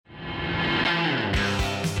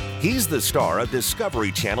He's the star of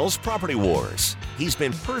Discovery Channel's Property Wars. He's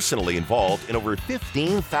been personally involved in over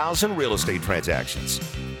 15,000 real estate transactions.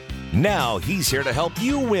 Now he's here to help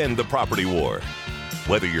you win the property war.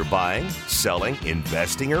 Whether you're buying, selling,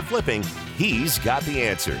 investing, or flipping, he's got the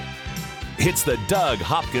answer. It's the Doug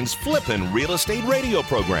Hopkins Flippin' Real Estate Radio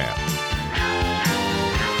Program.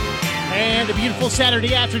 And a beautiful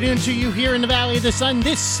Saturday afternoon to you here in the Valley of the Sun.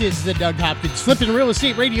 This is the Doug Hopkins Flippin' Real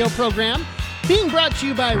Estate Radio Program, being brought to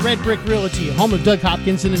you by Red Brick Realty, home of Doug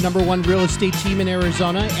Hopkins and the #1 real estate team in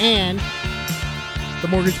Arizona, and the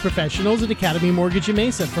mortgage professionals at Academy Mortgage in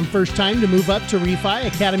Mesa. From first time to move up to refi,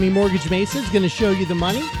 Academy Mortgage Mesa is going to show you the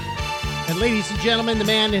money. And ladies and gentlemen, the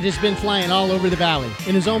man that has been flying all over the valley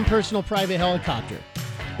in his own personal private helicopter.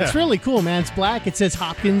 It's really cool, man. It's black. It says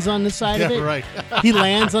Hopkins on the side of it. Right. He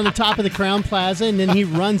lands on the top of the Crown Plaza, and then he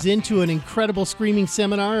runs into an incredible screaming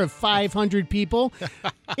seminar of 500 people.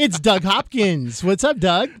 It's Doug Hopkins. What's up,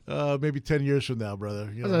 Doug? Maybe 10 years from now,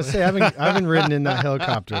 brother. You I was know? going to say, I haven't ridden in that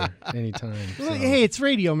helicopter anytime. So. Hey, it's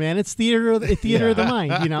radio, man. It's theater of the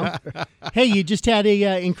mind, you know. Hey, you just had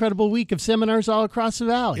a incredible week of seminars all across the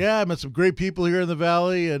valley. Yeah, I met some great people here in the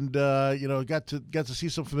valley, and got to see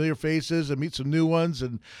some familiar faces and meet some new ones.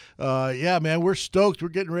 And yeah, man, we're stoked. We're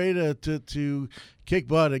getting ready to kick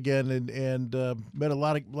butt again, and met a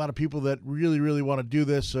lot of people that really want to do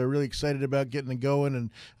this. Really excited about getting it going, and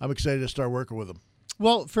I'm excited to start working with them.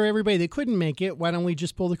 Well, for everybody that couldn't make it, why don't we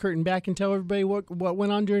just pull the curtain back and tell everybody what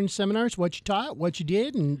went on during the seminars, what you taught, what you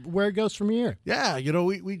did, and where it goes from here? Yeah,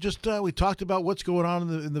 we just we talked about what's going on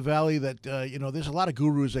in the valley. That there's a lot of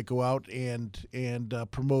gurus that go out and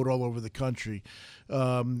promote all over the country,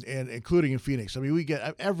 and including in Phoenix. I mean, we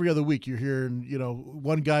get every other week you're hearing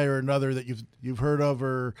one guy or another that you've heard of,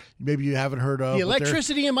 or maybe you haven't heard of. The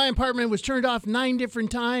electricity in my apartment was turned off 9 different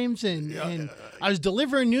times, and I was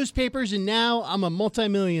delivering newspapers, and now I'm a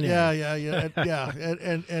multimillionaire. Yeah,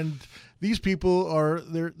 and these people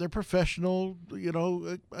they're professional,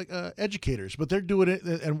 educators, but they're doing it,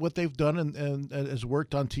 and what they've done and has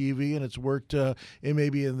worked on TV, and it's worked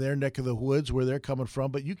maybe in their neck of the woods where they're coming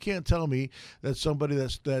from. But you can't tell me that somebody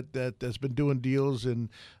that's been doing deals in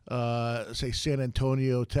say San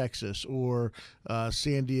Antonio, Texas, or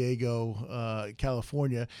San Diego,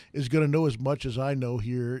 California, is going to know as much as I know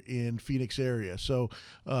here in Phoenix area. So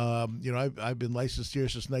I've been licensed here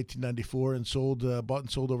since 1994 and bought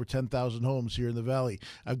and sold over 10,000 homes here in the valley.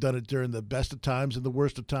 I've done it during the best of times and the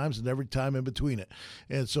worst of times, and every time in between it.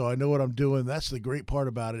 And so I know what I'm doing. That's the great part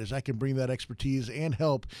about it, is I can bring that expertise and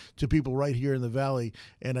help to people right here in the valley.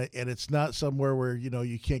 And it's not somewhere where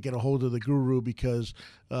you can't get a hold of the guru because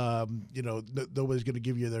nobody's going to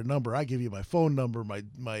give you their number. I give you my phone number,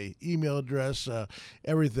 my email address,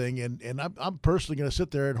 everything, and I'm personally going to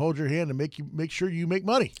sit there and hold your hand and make sure you make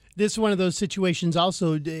money. This is one of those situations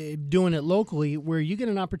also, doing it locally, where you get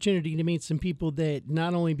an opportunity to meet some people that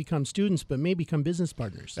not only become students but may become business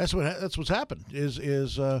partners. That's what's happened.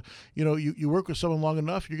 You work with someone long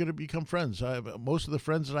enough, you're going to become friends. Most of the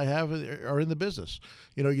friends that I have are in the business.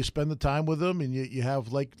 You spend the time with them, and you have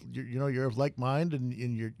you're of like mind, and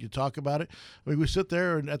you talk about it. I mean, we sit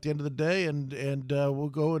there, and at the end of the day, and we'll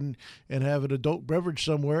go and have an adult beverage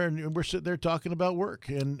somewhere, and we're sitting there talking about work,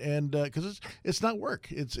 and because it's not work.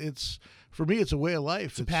 It's for me, it's a way of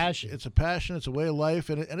life. It's a passion. It's a passion. It's a way of life,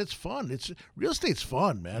 and it's fun. Real estate's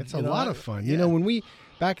fun, man. It's a lot of fun. Yeah. When we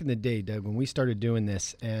back in the day, Doug, when we started doing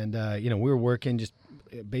this, and we were working, just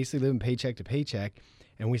basically living paycheck to paycheck.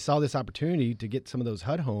 And we saw this opportunity to get some of those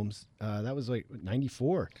HUD homes. That was like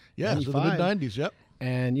 94. Yeah, so the mid-90s, yep.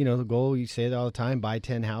 And, the goal, you say it all the time, buy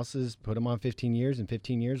 10 houses, put them on 15 years. In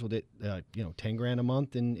 15 years, we'll get, $10,000 a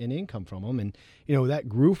month in income from them. And, that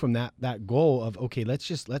grew from that goal of, okay, let's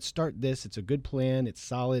start this. It's a good plan. It's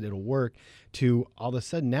solid. It'll work. To all of a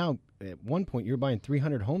sudden now, at one point, you're buying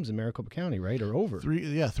 300 homes in Maricopa County, right, or over?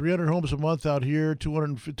 300 homes a month out here.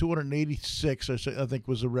 286, I think,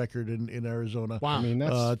 was the record in Arizona. Wow, I mean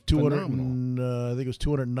that's 200. phenomenal. I think it was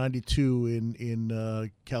 292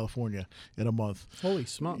 in California in a month. Holy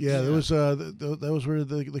smokes! Yeah, those were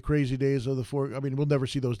the crazy days of the four. I mean, we'll never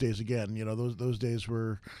see those days again. Those days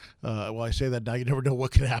were. Well, I say that now. You never know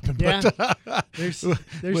what can happen. Yeah, but, there's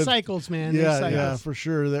cycles, man. Yeah, for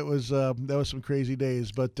sure. That was some crazy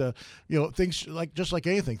days. But things just like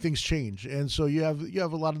anything, things change, and so you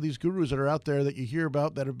have a lot of these gurus that are out there that you hear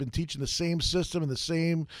about that have been teaching the same system and the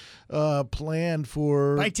same plan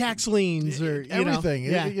for buy tax liens or everything.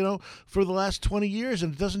 Yeah. For the last 20 years,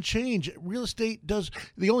 and it doesn't change. Real estate does.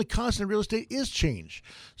 The only constant in real estate is change.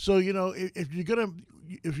 So if you're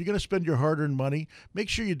gonna spend your hard-earned money, make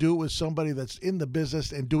sure you do it with somebody that's in the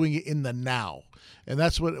business and doing it in the now. And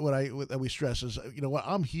that's what we stress is, you know what,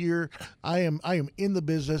 I'm here, I am in the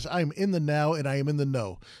business, I am in the now, and I am in the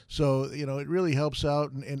know. So, you know, it really helps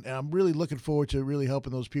out, and I'm really looking forward to really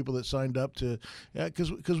helping those people that signed up to,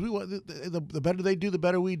 because we want the better they do, the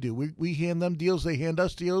better we do. We hand them deals, they hand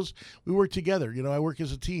us deals. We work together. You know, I work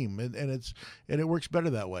as a team, and it works better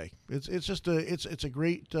that way. It's just a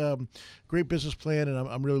great business plan, and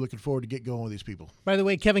I'm really looking forward to get going with these people. By the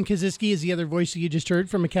way, Kevin Kaziski is the other voice that you just heard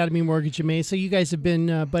from Academy Mortgage in Mesa. You guys have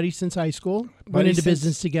been buddies since high school, went into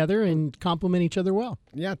business together, and complement each other well.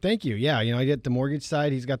 Yeah, thank you. Yeah, you know, I get the mortgage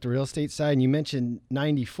side, he's got the real estate side, and you mentioned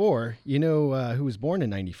 94. You know who was born in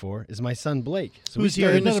 94 is my son Blake. So who's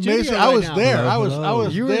here in the studio amazing? right I was now. there. Hello. I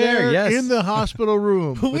was You were there, yes. in the hospital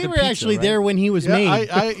room. We were actually there when he was made.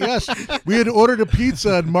 Yes, we had ordered a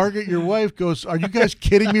pizza, and Margaret, your wife, goes, "Are you guys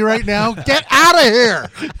kidding me right now? Get out of here!"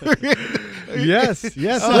 Yes.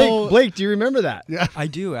 So- Blake, do you remember that? Yeah. I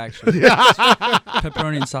do, actually.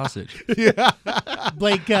 Pepperoni and sausage.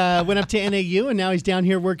 Blake went up to NAU, and now he's down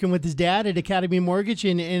here working with his dad at Academy Mortgage,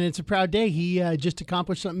 and it's a proud day. He just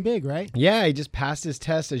accomplished something big, right? Yeah, he just passed his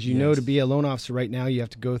test. As you know, to be a loan officer right now, you have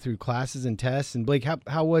to go through classes and tests. And Blake,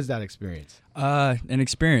 how was that experience? An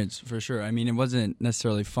experience, for sure. I mean, it wasn't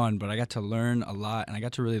necessarily fun, but I got to learn a lot, and I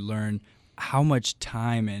got to really learn how much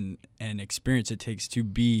time and experience it takes to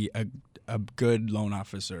be a good loan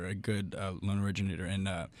officer, a good loan originator, and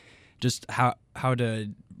just how to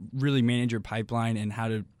really manage your pipeline, and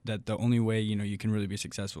that the only way, you know, you can really be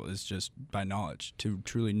successful is just by knowledge, to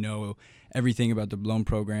truly know everything about the loan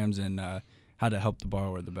programs and how to help the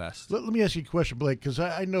borrower the best. Let me ask you a question, Blake, because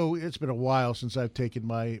I know it's been a while since I've taken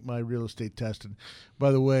my real estate test. And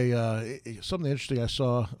by the way, something interesting I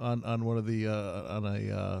saw on one of the on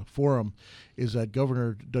a forum is that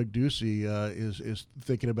Governor Doug Ducey is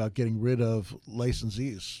thinking about getting rid of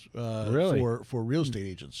licensees for real estate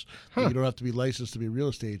agents. You don't have to be licensed to be a real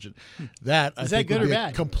estate agent. That I think good would or be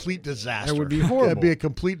bad? a complete disaster. That would be horrible. That'd be a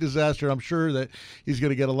complete disaster. I'm sure that he's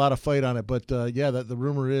going to get a lot of fight on it. But that the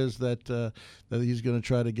rumor is that he's going to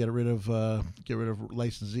try to get rid of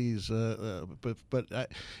licensees.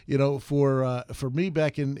 But you know, for me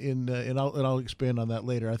back in and I'll expand on that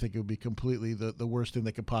later. I think it would be completely the worst thing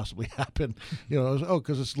that could possibly happen. You know,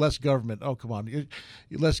 because it's less government. Oh, come on,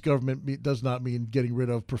 less government does not mean getting rid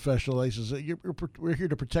of professional licenses. We're here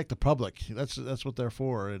to protect the public. That's what they're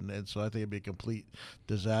for, and so I think it'd be a complete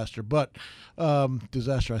disaster. But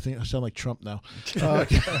disaster. I think I sound like Trump now.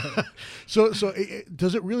 So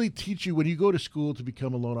does it really teach you when you go to school to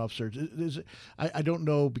become a loan officer? I don't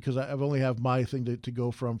know, because I've only have my thing to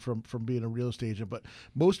go from being a real estate agent, but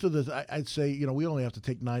most of I'd say, you know, we only have to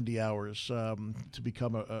take 90 hours to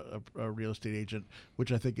become a real estate agent,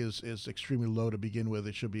 which I think is extremely low to begin with.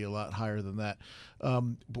 It should be a lot higher than that.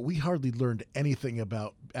 But we hardly learned anything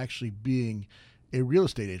about actually being a real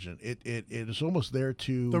estate agent. It is almost there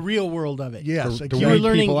to The real world of it. yes, to exactly. You were weed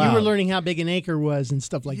learning. people You were out. learning how big an acre was and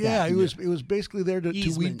stuff like Yeah, that. it was basically there to weed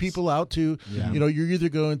Easements. people out. To you know, you're either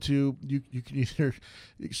going to you can either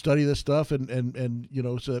study this stuff and you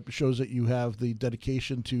know, so it shows that you have the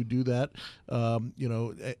dedication to do that, you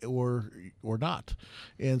know, or not.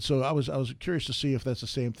 And so I was curious to see if that's the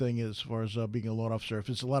same thing as far as being a loan officer. If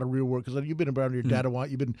it's a lot of real work, because you've been around your dad a while,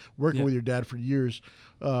 you've been working with your dad for years.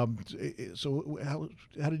 So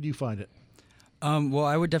how did you find it? Well,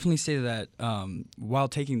 I would definitely say that while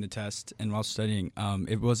taking the test and while studying,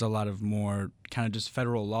 it was a lot of more kind of just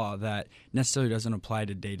federal law that necessarily doesn't apply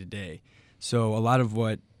to day. So a lot of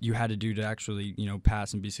what you had to do to actually, you know,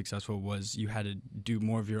 pass and be successful was you had to do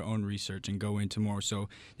more of your own research and go into more. So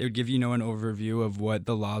they would give you, an overview of what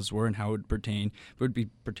the laws were and how it would pertain. It would be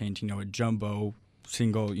pertain to, a jumbo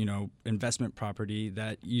single, investment property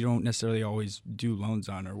that you don't necessarily always do loans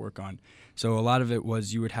on or work on. So a lot of it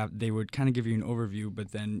was they would kind of give you an overview,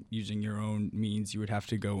 but then using your own means, you would have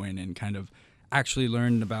to go in and kind of actually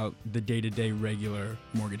learn about the day-to-day regular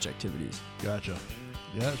mortgage activities. Gotcha.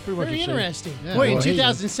 Yeah, it's pretty much Very the same. interesting. Yeah, Boy, in well, hey,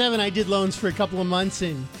 2007, I did loans for a couple of months,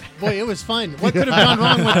 and boy, it was fun. What could have gone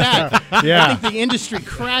wrong with that? Yeah. I think the industry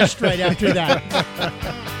crashed right after that.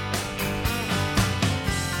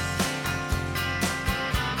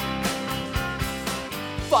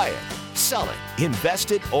 Buy it, sell it,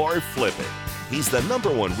 invest it, or flip it. He's the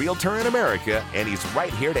 #1 realtor in America, and he's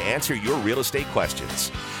right here to answer your real estate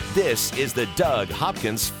questions. This is the Doug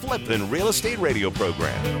Hopkins Flippin' Real Estate Radio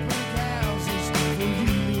Program.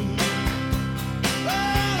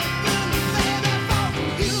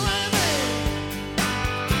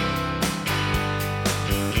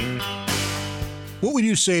 What would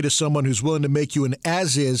you say to someone who's willing to make you an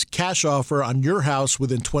as-is cash offer on your house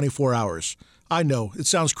within 24 hours? I know, it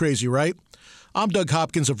sounds crazy, right? I'm Doug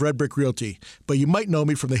Hopkins of Red Brick Realty, but you might know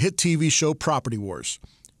me from the hit TV show Property Wars.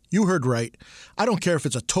 You heard right. I don't care if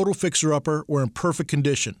it's a total fixer-upper or in perfect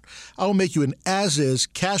condition. I will make you an as-is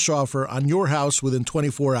cash offer on your house within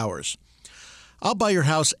 24 hours. I'll buy your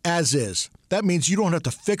house as is. That means you don't have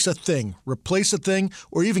to fix a thing, replace a thing,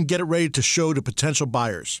 or even get it ready to show to potential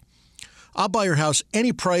buyers. I'll buy your house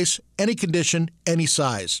any price, any condition, any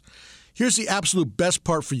size. Here's the absolute best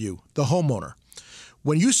part for you, the homeowner.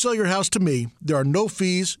 When you sell your house to me, there are no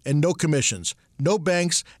fees and no commissions, no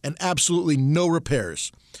banks, and absolutely no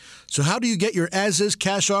repairs. So how do you get your as-is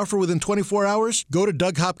cash offer within 24 hours? Go to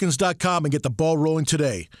DougHopkins.com and get the ball rolling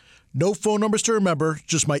today. No phone numbers to remember,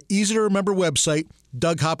 just my easy-to-remember website,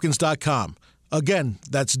 DougHopkins.com. Again,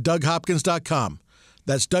 that's DougHopkins.com.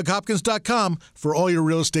 That's DougHopkins.com for all your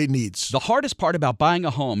real estate needs. The hardest part about buying a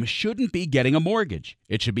home shouldn't be getting a mortgage.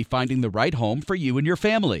 It should be finding the right home for you and your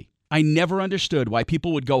family. I never understood why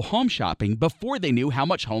people would go home shopping before they knew how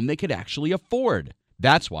much home they could actually afford.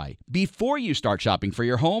 That's why, before you start shopping for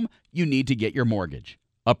your home, you need to get your mortgage.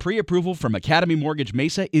 A pre-approval from Academy Mortgage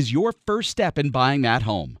Mesa is your first step in buying that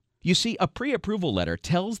home. You see, a pre-approval letter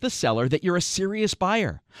tells the seller that you're a serious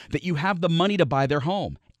buyer, that you have the money to buy their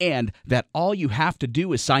home, and that all you have to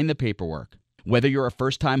do is sign the paperwork. Whether you're a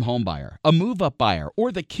first-time home buyer, a move-up buyer,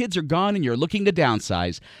 or the kids are gone and you're looking to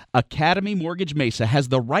downsize, Academy Mortgage Mesa has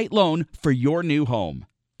the right loan for your new home.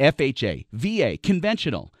 FHA, VA,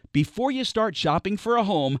 conventional. Before you start shopping for a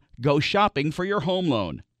home, go shopping for your home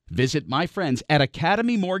loan. Visit my friends at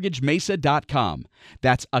academymortgagemesa.com.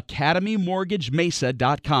 That's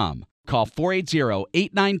academymortgagemesa.com. Call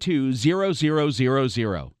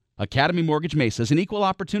 480-892-0000. Academy Mortgage Mesa is an equal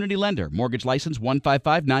opportunity lender. Mortgage license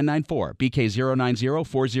 155994,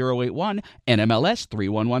 BK0904081, NMLS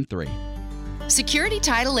 3113. Security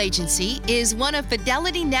Title Agency is one of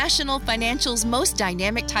Fidelity National Financial's most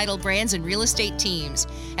dynamic title brands and real estate teams.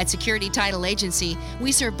 At Security Title Agency,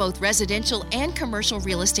 we serve both residential and commercial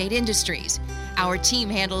real estate industries. Our team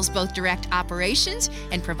handles both direct operations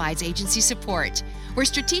and provides agency support. We're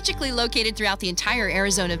strategically located throughout the entire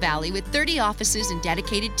Arizona Valley with 30 offices and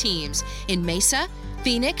dedicated teams in Mesa,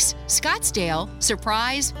 Phoenix, Scottsdale,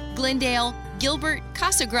 Surprise, Glendale, Gilbert,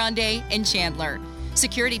 Casa Grande, and Chandler.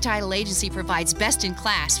 Security Title Agency provides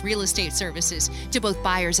best-in-class real estate services to both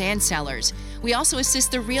buyers and sellers. We also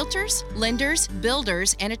assist the realtors, lenders,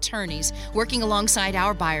 builders, and attorneys working alongside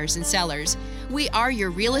our buyers and sellers. We are your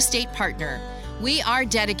real estate partner. We are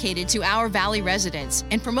dedicated to our Valley residents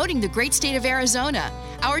and promoting the great state of Arizona.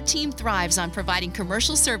 Our team thrives on providing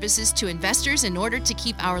commercial services to investors in order to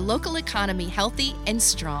keep our local economy healthy and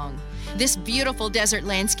strong. This beautiful desert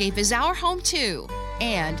landscape is our home too,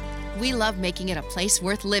 and we love making it a place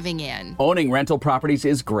worth living in. Owning rental properties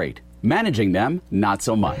is great. Managing them, not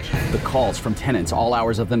so much. The calls from tenants all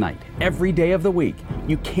hours of the night, every day of the week.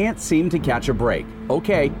 You can't seem to catch a break.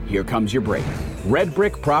 Okay, here comes your break. Red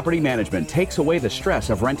Brick Property Management takes away the stress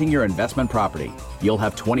of renting your investment property. You'll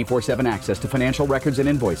have 24/7 access to financial records and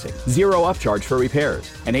invoicing, zero upcharge for repairs,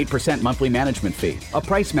 an 8% monthly management fee, a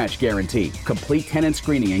price match guarantee, complete tenant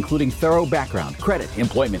screening including thorough background, credit,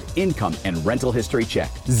 employment, income, and rental history check,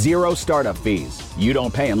 zero startup fees. You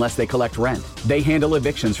don't pay unless they collect rent. They handle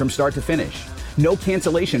evictions from start to finish. No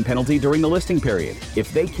cancellation penalty during the listing period.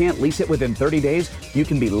 If they can't lease it within 30 days, you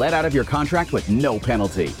can be let out of your contract with no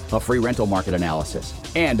penalty. A free rental market analysis.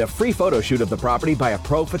 And a free photo shoot of the property by a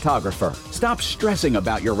pro photographer. Stop stressing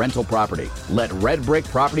about your rental property. Let Red Brick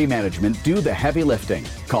Property Management do the heavy lifting.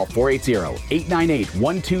 Call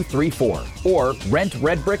 480-898-1234 or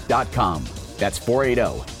rentredbrick.com. That's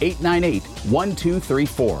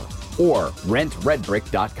 480-898-1234 or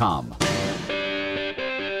rentredbrick.com.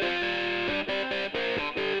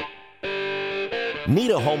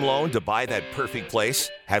 Need a home loan to buy that perfect place?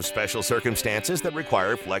 Have special circumstances that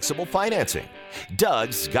require flexible financing?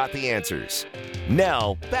 Doug's got the answers.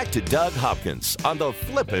 Now, back to Doug Hopkins on the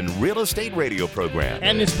Flippin' Real Estate Radio program.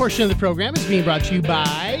 And this portion of the program is being brought to you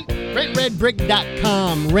by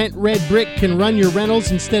RentRedBrick.com. Rent Red Brick can run your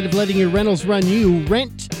rentals instead of letting your rentals run you.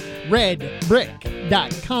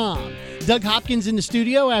 RentRedBrick.com. Doug Hopkins in the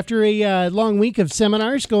studio after a long week of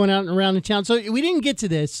seminars going out and around the town. So we didn't get to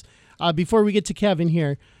this. Before we get to Kevin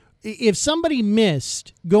here, if somebody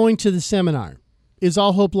missed going to the seminar, is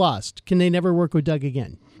all hope lost? Can they never work with Doug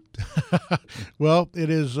again? Well,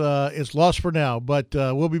 it's lost for now, but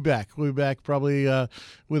we'll be back. We'll be back probably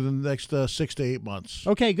within the next 6 to 8 months.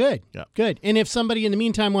 Okay, good. Yeah. Good. And if somebody in the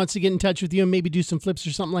meantime wants to get in touch with you and maybe do some flips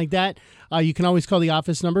or something like that, you can always call the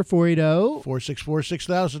office number 480.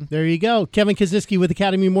 464-6000. There you go. Kevin Kaziski with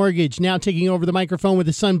Academy Mortgage, now taking over the microphone with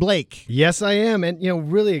his son, Blake. Yes, I am. And,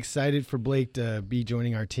 really excited for Blake to be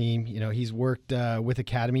joining our team. He's worked with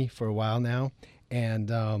Academy for a while now,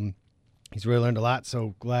 and he's really learned a lot.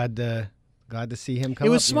 So glad to see him come up. It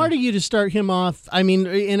was smart of you to start him off. I mean,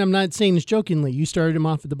 and I'm not saying this jokingly. You started him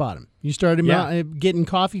off at the bottom. You started him out getting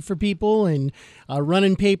coffee for people and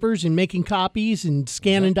running papers and making copies and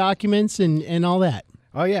scanning documents and all that.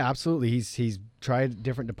 Oh, yeah, absolutely. He's tried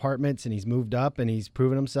different departments, and he's moved up, and he's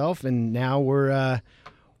proven himself, and now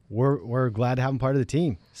we're glad to have him part of the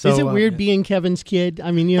team. So, is it weird being Kevin's kid?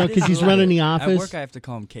 I mean, because he's running the office. At work, I have to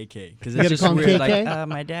call him KK because You it's gotta just call him weird. KK? Like,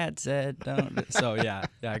 my dad said, don't. So yeah,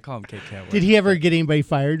 I call him KK. At work. Did he ever get anybody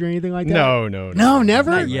fired or anything like that? No, No,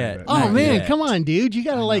 never? Not yet. Oh, Not man, yet. come on, dude. You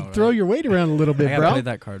got to, throw your weight around a little I bit, gotta bro. play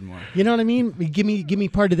that card more. You know what I mean? Give me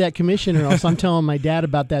part of that commission, or else I'm telling my dad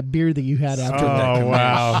about that beer that you had after that. Oh,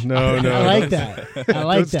 wow. No. I like that. I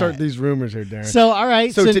like Don't that. start these rumors here, Darren. So, all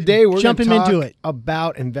right. So today we're jumping going to talk into it.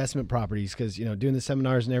 about investment properties because, doing the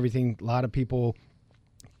seminars and everything, a lot of people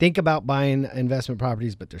think about buying investment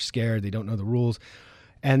properties, but they're scared. They don't know the rules.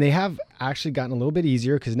 And they have actually gotten a little bit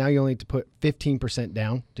easier because now you only have to put 15%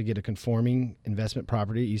 down to get a conforming investment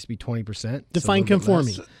property. It used to be 20%. Define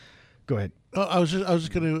conforming. Go ahead. I was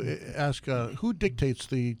just going to ask, who dictates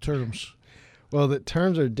the terms? Well, the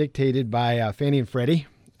terms are dictated by Fannie and Freddie.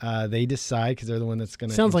 They decide because they're the one that's going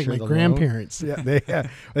to. Sounds like my grandparents. Yeah,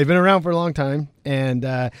 they've been around for a long time, and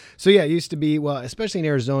so it used to be especially in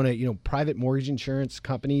Arizona. Private mortgage insurance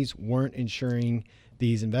companies weren't insuring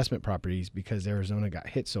these investment properties because Arizona got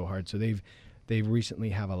hit so hard. So they've recently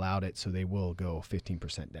have allowed it, so they will go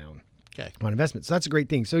 15% down. Okay. On investment. So that's a great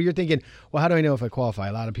thing. So you're thinking, well, how do I know if I qualify?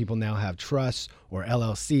 A lot of people now have trusts or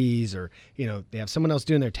LLCs or, they have someone else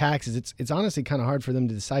doing their taxes. It's honestly kind of hard for them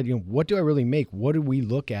to decide, what do I really make? What do we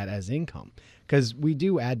look at as income? Because we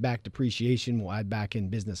do add back depreciation. We'll add back in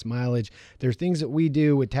business mileage. There's things that we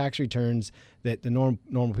do with tax returns that the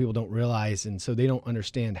normal people don't realize. And so they don't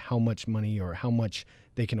understand how much money or how much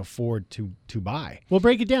they can afford to buy. Well,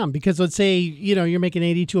 break it down because let's say, you're making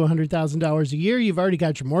 $80,000 to $100,000 a year. You've already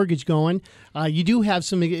got your mortgage going. You do have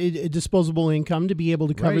some disposable income to be able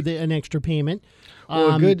to cover an extra payment.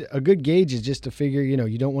 Well, a good gauge is just to figure,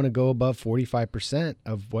 you don't want to go above 45%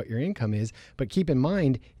 of what your income is. But keep in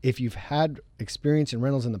mind, if you've had experience in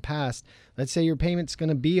rentals in the past, let's say your payment's going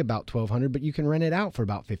to be about $1,200, but you can rent it out for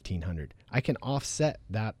about $1,500. I can offset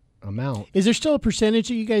that amount. Is there still a percentage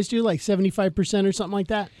that you guys do, like 75% or something like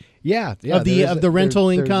that? Yeah. Of the rental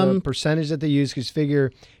income? There's a percentage that they use because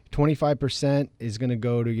figure 25% is going to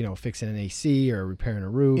go to, fixing an AC or repairing a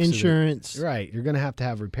roof. Insurance. So right. You're going to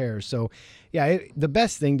have repairs. So, the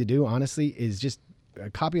best thing to do, honestly, is just a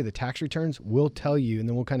copy of the tax returns will tell you, and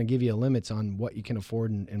then we'll kind of give you limits on what you can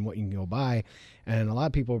afford and what you can go buy. And a lot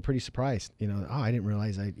of people are pretty surprised, I didn't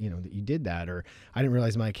realize that you did that, or I didn't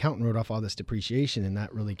realize my accountant wrote off all this depreciation, and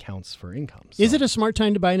that really counts for income. So. Is it a smart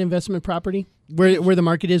time to buy an investment property where the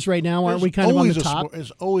market is right now? Aren't we kind of on the top?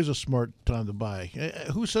 It's always a smart time to buy.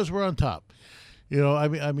 Who says we're on top?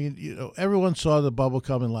 Everyone saw the bubble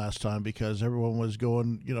coming last time because everyone was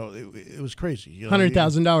going, it was crazy.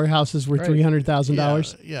 $100,000 houses were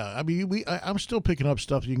 $300,000. Yeah. I'm still picking up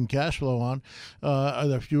stuff you can cash flow on. Are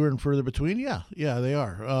there fewer and further between? Yeah, they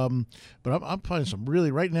are. But I'm finding some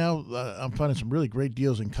really right now. I'm finding some really great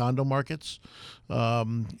deals in condo markets.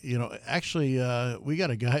 Actually, we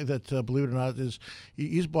got a guy that, believe it or not,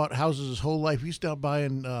 he's bought houses his whole life. He's now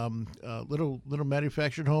buying little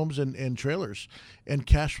manufactured homes and trailers and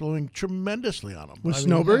cash flowing tremendously on them. With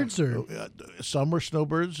snowbirds, or some were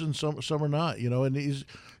snowbirds and some are not. And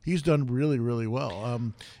he's done really, really well.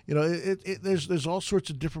 There's all sorts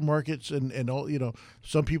of different markets and all.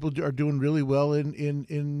 Some people are doing really well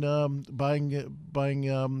in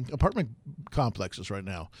buying apartment complexes right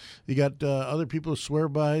now. You got other people who swear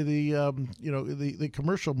by the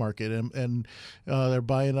commercial market and they're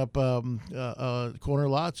buying up corner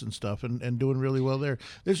lots and stuff and doing really well there.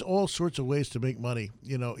 There's all sorts of ways to make money.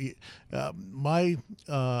 My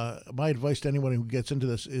advice to anyone who gets into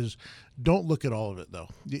this is don't look at all of it though.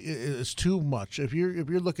 It's too much. If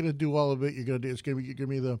you're looking to do all of it, you're gonna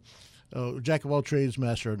be the jack of all trades,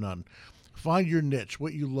 master of none. Find your niche,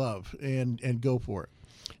 what you love, and go for it.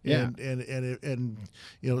 Yeah. And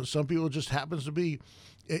some people just happens to be,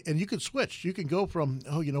 and you can switch. You can go from,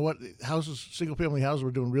 you know what, single-family houses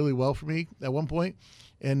were doing really well for me at one point,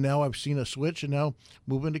 and now I've seen a switch, and now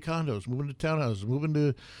move into condos, move into townhouses, move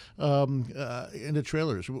into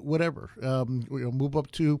trailers, whatever. Move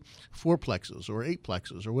up to 4plexes or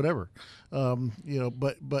 8plexes or whatever.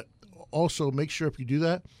 But also make sure if you do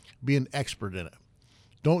that, be an expert in it.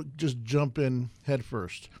 Don't just jump in head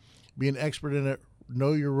first. Be an expert in it.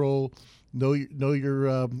 Know your role. Know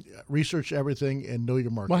your research everything, and know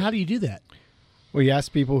your market. Well, how do you do that? Well, you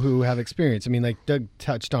ask people who have experience. I mean, like Doug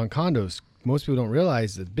touched on condos. Most people don't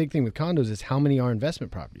realize the big thing with condos is how many are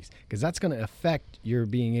investment properties, because that's going to affect your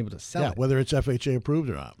being able to sell it. Whether it's FHA approved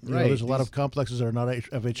or not. Right. There's a lot of complexes that are not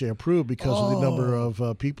FHA approved because of the number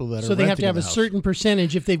of people that are renting. So they have to have a house. certain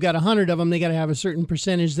percentage. If they've got 100 of them, they got to have a certain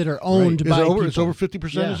percentage that are owned by people. It's over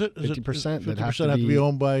 50%, Yeah, is it? 50% that 50% have have to to be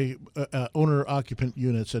owned by owner-occupant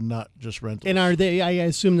units and not just rentals. And are they? I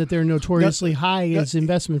assume that they're notoriously high as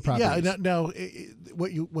investment properties. Yeah. Now,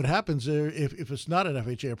 what happens there if it's not an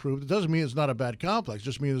FHA approved? It doesn't mean it's not a bad complex. It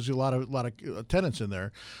just means there's a lot of tenants in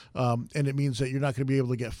there, and it means that you're not going to be able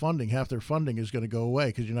to get funding. Half their funding is going to go away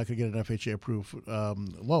because you're not going to get an FHA approved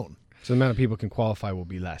loan. So the amount of people can qualify will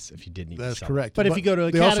be less if you did need to That's sell. correct. But if you go to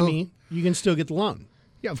Academy, you can still get the loan.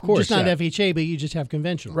 Yeah, of course. Just not FHA, but you just have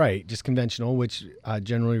conventional. Right, just conventional, which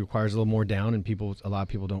generally requires a little more down, and a lot of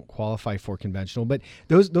people don't qualify for conventional. But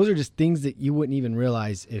those are just things that you wouldn't even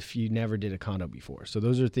realize if you never did a condo before. So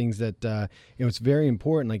those are things that it's very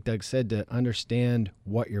important, like Doug said, to understand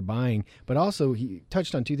what you're buying. But also, he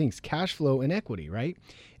touched on two things: cash flow and equity. Right?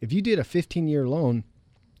 If you did a 15-year loan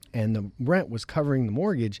and the rent was covering the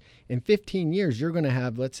mortgage, in 15 years, you're going to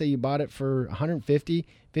have, let's say you bought it for $150,000,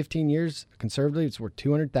 15 years, conservatively, it's worth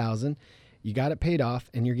 $200,000. You got it paid off,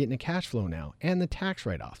 and you're getting a cash flow now and the tax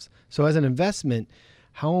write-offs. So as an investment,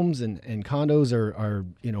 homes and condos are,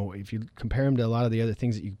 if you compare them to a lot of the other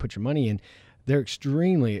things that you can put your money in, they're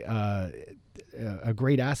extremely a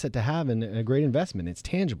great asset to have and a great investment. It's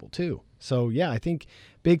tangible too. So yeah, I think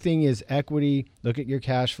big thing is equity. Look at your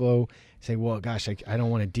cash flow. Say, well, gosh, I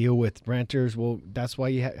don't want to deal with renters. Well, that's why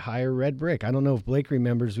you hire Red Brick. I don't know if Blake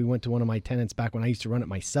remembers. We went to one of my tenants back when I used to run it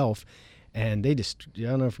myself, and I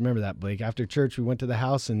don't know if you remember that, Blake. After church, we went to the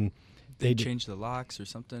house and they changed the locks or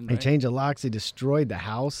something. They changed the locks. They destroyed the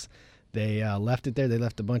house. They left it there. They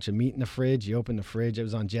left a bunch of meat in the fridge. You opened the fridge. It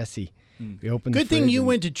was on Jesse. We opened Good the fridge thing you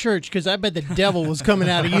went to church, because I bet the devil was coming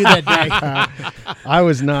out of you that day. I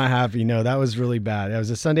was not happy. No, that was really bad. It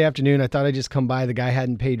was a Sunday afternoon. I thought I'd just come by. The guy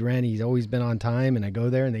hadn't paid rent. He's always been on time. And I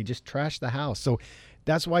go there, and they just trashed the house. So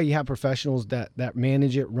that's why you have professionals that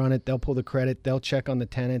manage it, run it. They'll pull the credit. They'll check on the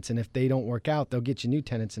tenants. And if they don't work out, they'll get you new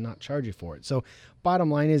tenants and not charge you for it. So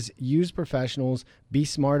bottom line is, use professionals. Be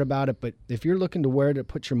smart about it. But if you're looking to where to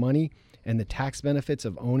put your money and the tax benefits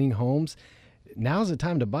of owning homes, now's the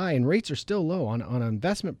time to buy, and rates are still low. On an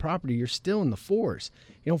investment property, you're still in the 4s.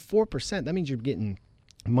 4%, that means you're getting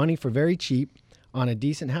money for very cheap on a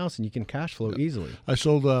decent house, and you can cash flow easily. I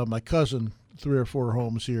sold my cousin 3 or 4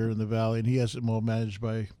 homes here in the valley, and he has it all managed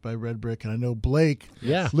by Red Brick. And I know Blake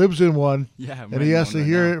lives in one, and he has to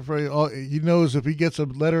hear it. He knows if he gets a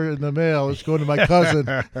letter in the mail, it's going to my cousin.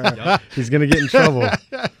 He's going to get in trouble.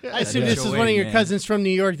 I assume this is one of your cousins from New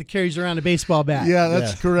York that carries around a baseball bat. Yeah,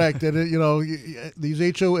 that's correct. And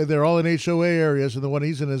these HOA, they're all in HOA areas, and the one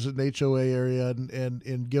he's in is an HOA area and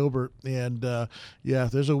in Gilbert. And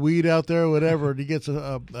if there's a weed out there or whatever, and he gets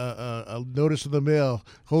a notice in the mail,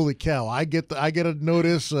 holy cow! I get a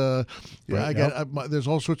notice. There's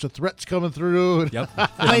all sorts of threats coming through. Yep,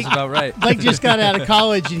 sounds about right. Blake just got out of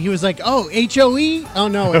college, and he was like, "Oh, HOE? Oh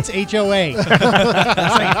no, it's HOA." It's like,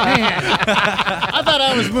 man, I thought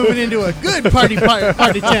I was moving into a good party part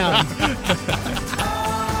of town.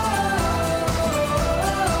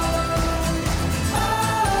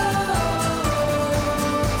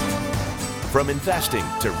 From investing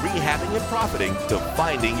to rehabbing and profiting to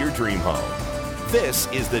finding your dream home. This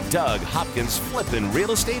is the Doug Hopkins Flippin'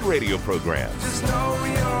 Real Estate Radio Program. Just know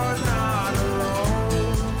you're not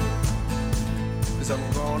alone, 'cause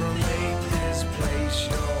I'm gonna make this place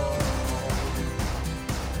your home.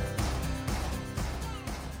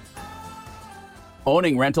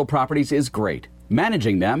 Owning rental properties is great.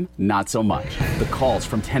 Managing them, not so much. The calls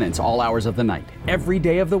from tenants all hours of the night, every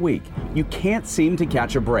day of the week. You can't seem to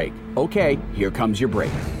catch a break. Okay, here comes your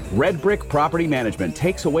break. Red Brick Property Management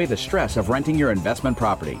takes away the stress of renting your investment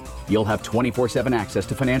property. You'll have 24/7 access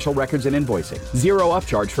to financial records and invoicing, 0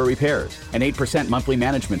 upcharge for repairs, an 8% monthly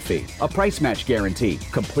management fee, a price match guarantee,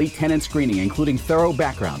 complete tenant screening including thorough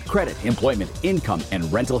background, credit, employment, income,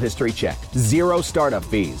 and rental history check, 0 startup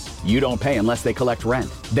fees. You don't pay unless they collect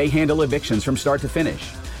rent. They handle evictions from start to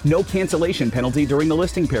finish. No cancellation penalty during the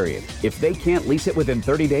listing period. If they can't lease it within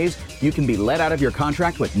 30 days, you can be let out of your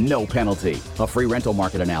contract with no penalty. A free rental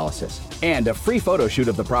market analysis. And a free photo shoot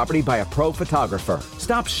of the property by a pro photographer.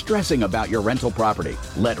 Stop stressing about your rental property.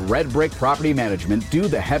 Let Red Brick Property Management do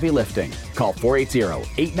the heavy lifting. Call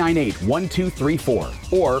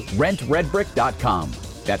 480-898-1234 or rentredbrick.com.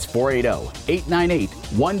 That's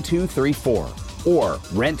 480-898-1234 or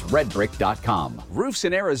rentredbrick.com. Roofs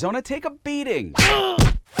in Arizona take a beating.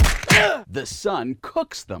 The sun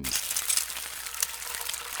cooks them.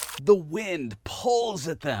 The wind pulls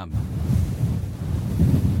at them.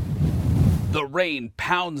 The rain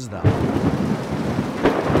pounds them.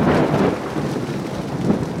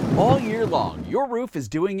 All year long, your roof is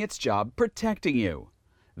doing its job protecting you.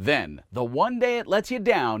 Then, the one day it lets you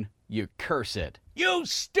down, you curse it. You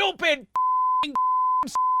stupid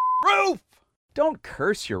roof! Don't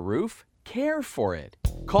curse your roof. Care for it.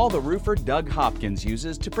 Call the roofer Doug Hopkins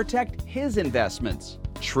uses to protect his investments.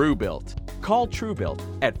 TrueBuilt. Call TrueBuilt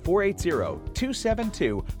at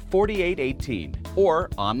 480-272-4818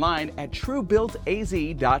 or online at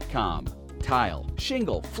truebuiltaz.com. Tile,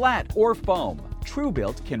 shingle, flat, or foam,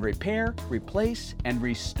 TrueBuilt can repair, replace, and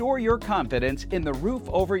restore your confidence in the roof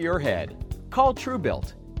over your head. Call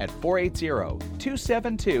TrueBuilt at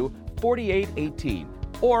 480-272-4818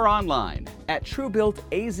 or online at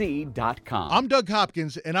truebuiltaz.com. I'm Doug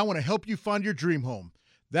Hopkins, and I want to help you find your dream home.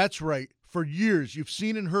 That's right. For years, you've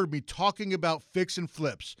seen and heard me talking about fix and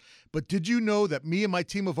flips. But did you know that me and my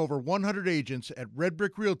team of over 100 agents at Red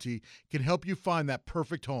Brick Realty can help you find that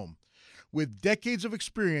perfect home? With decades of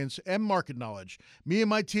experience and market knowledge, me and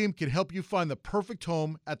my team can help you find the perfect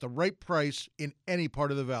home at the right price in any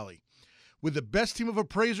part of the valley. With the best team of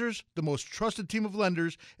appraisers, the most trusted team of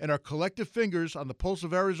lenders, and our collective fingers on the pulse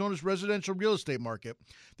of Arizona's residential real estate market,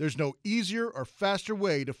 there's no easier or faster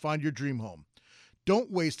way to find your dream home. Don't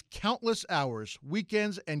waste countless hours,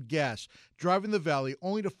 weekends, and gas driving the valley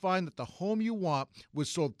only to find that the home you want was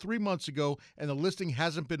sold 3 months ago and the listing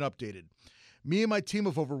hasn't been updated. Me and my team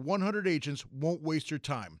of over 100 agents won't waste your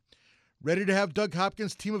time. Ready to have Doug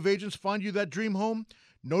Hopkins' team of agents find you that dream home?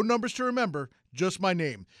 No numbers to remember, just my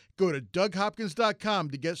name. Go to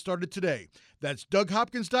DougHopkins.com to get started today. That's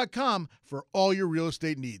DougHopkins.com for all your real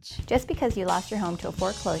estate needs. Just because you lost your home to a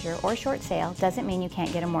foreclosure or short sale doesn't mean you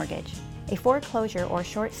can't get a mortgage. A foreclosure or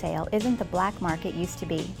short sale isn't the black market used to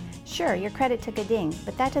be. Sure, your credit took a ding,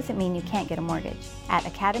 but that doesn't mean you can't get a mortgage. At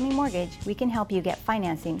Academy Mortgage, we can help you get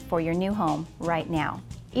financing for your new home right now.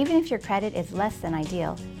 Even if your credit is less than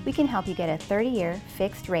ideal, we can help you get a 30-year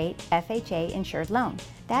fixed-rate FHA insured loan.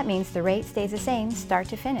 That means the rate stays the same start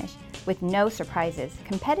to finish, with no surprises,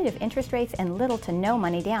 competitive interest rates, and little to no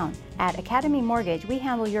money down. At Academy Mortgage, we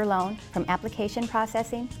handle your loan from application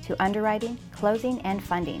processing to underwriting, closing, and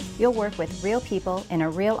funding. You'll work with real people in a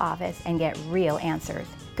real office and get real answers.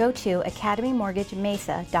 Go to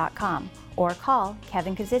academymortgagemesa.com or call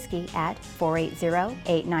Kevin Kaziski at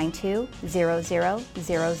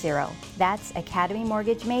 480-892-0000. That's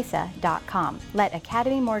academymortgagemesa.com. Let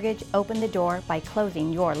Academy Mortgage open the door by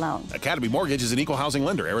closing your loan. Academy Mortgage is an equal housing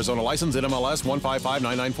lender. Arizona license NMLS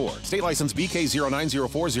 155994. State license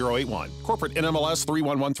BK0904081. Corporate NMLS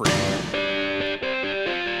 3113.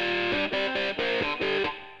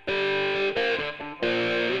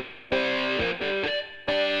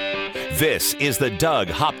 This is the Doug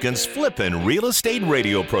Hopkins Flippin' Real Estate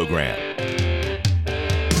Radio Program.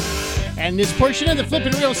 And this portion of the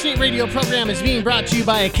Flippin' Real Estate Radio Program is being brought to you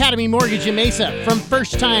by Academy Mortgage in Mesa. From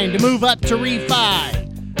first time to move up to refi.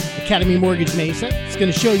 Academy Mortgage Mesa is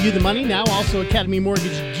going to show you the money. Now also Academy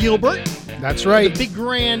Mortgage Gilbert. That's right. The big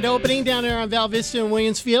grand opening down there on Val Vista and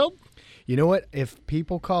Williamsfield. You know what? If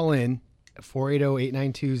people call in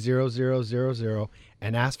 480-892-0000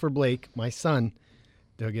 and ask for Blake, my son,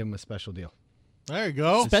 they'll give him a special deal. There you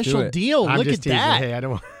go. Special deal. I'm Look just at teasing. that. Hey, I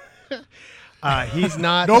don't want... he's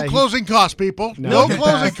not... No closing costs, people. No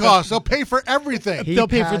closing costs. They'll pay for everything. They'll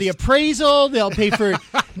pay for the appraisal. They'll pay for...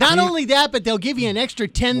 Not only that, but they'll give you an extra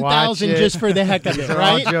 $10,000 just for the heck of it,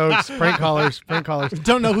 right? All jokes. Prank callers.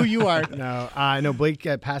 Don't know who you are. No, I know Blake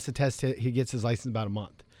passed the test. He gets his license about a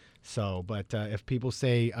month. So, but if people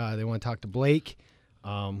say they want to talk to Blake,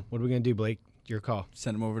 what are we going to do, Blake? Your call.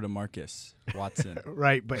 Send him over to Marcus Watson.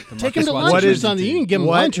 Right, but take him to lunch or something. You can give him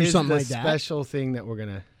lunch or something like that. What is the special thing that we're going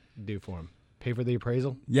to do for him? Pay for the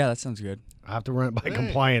appraisal? Yeah, that sounds good. I have to run it by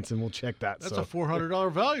compliance, and we'll check that. That's a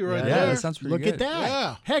 $400 value right there. Yeah, that sounds pretty good. Look at that.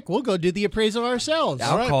 Yeah. Heck, we'll go do the appraisal ourselves.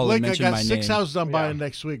 I'll call Blake, and mention I got my 6 name. houses I'm buying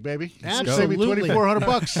next week, baby. Absolutely. Save me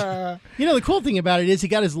 $2,400. You know, the cool thing about it is he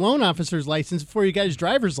got his loan officer's license before he got his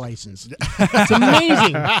driver's license. It's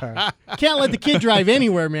amazing. Can't let the kid drive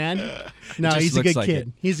anywhere, man. No, just he's a looks good like kid.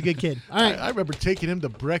 it. He's a good kid. All right. I remember taking him to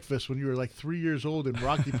breakfast when you were like 3 years old in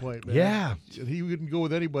Rocky Point, man. Yeah. And he wouldn't go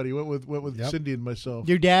with anybody. He went with Yep. Cindy and myself.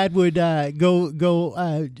 Your dad would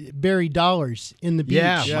go bury dollars in the beach.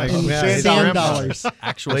 Yeah, Yeah, in yeah, sand his grandpa. dollars.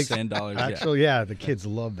 Actual sand dollars. Actually, yeah, the kids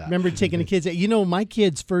love that. Remember taking the kids. You know, my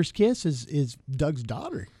kid's first kiss is Doug's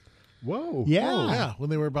daughter. Whoa. Yeah. Oh, yeah, when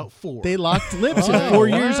they were about 4. They locked lips at Oh, 4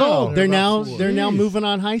 years wow. old. They're now Jeez. they're now moving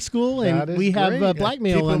on high school, and That is we have great.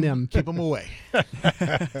 blackmail on them. Keep them away.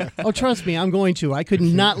 Oh, trust me, I'm going to. I could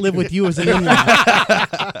not live with you as an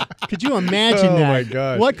in-law. Could you imagine Oh, that? my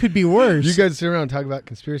gosh. What could be worse? You guys sit around and talk about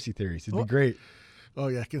conspiracy theories. It'd be great. Oh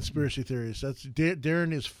yeah, conspiracy theories. That's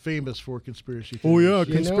Darren is famous for conspiracy Oh theories. yeah,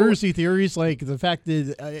 You conspiracy theories like the fact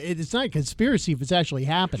that it's not a conspiracy if it's actually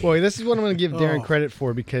happening. Boy, this is what I'm going to give Darren Oh. credit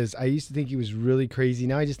for, because I used to think he was really crazy.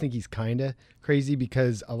 Now I just think he's kind of crazy,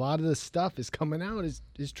 because a lot of the stuff is coming out is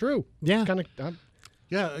true. Yeah. Kind of.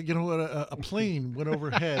 Yeah, you know, a plane went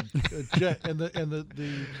overhead, a jet, and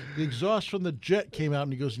the exhaust from the jet came out,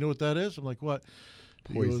 and he goes, "You know what that is?" I'm like, "What?"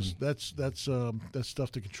 He goes, Poison. that's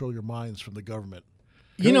stuff to control your minds from the government.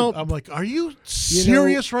 You know, I'm like, "Are you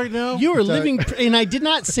serious right now?" you were living, and I did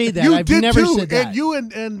not say that. You I've did never too, said that. and you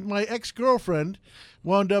and my ex-girlfriend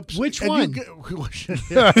wound up. Which and one? You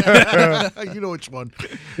know which one?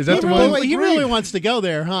 Is that he the really, one? he really wants to go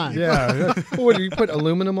there, huh? Yeah. What, do you put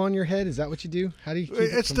aluminum on your head? Is that what you do? How do you keep it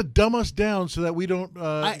It's from- to dumb us down so that we don't.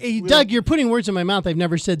 We Doug, don't- you're putting words in my mouth. I've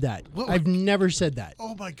never said that. What? I've never said that.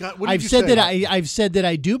 Oh my God! What did I've you said say? that I've said that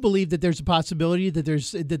I do believe that there's a possibility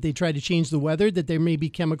that they try to change the weather, that there may be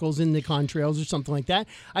chemicals in the contrails or something like that.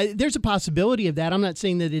 There's a possibility of that. I'm not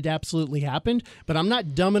saying that it absolutely happened, but I'm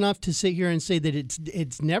not dumb enough to sit here and say that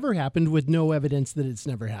it's never happened with no evidence that it's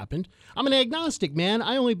never happened. I'm an agnostic, man.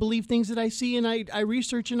 I only believe things that I see and I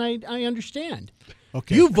research and I understand.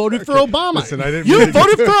 Okay. You voted for Obama. Listen, I didn't you mean to-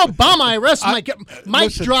 voted for Obama. I rest my mic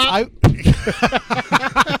Listen, drop.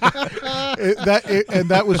 And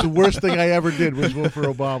that was the worst thing I ever did was vote for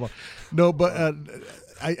Obama. No, but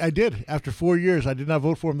I did. After 4 years, I did not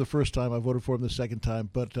vote for him the first time. I voted for him the second time.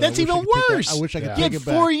 But That's I wish even I could take that- worse. I wish I could You take had it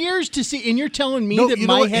back. 4 years to see, and you're telling me No, that you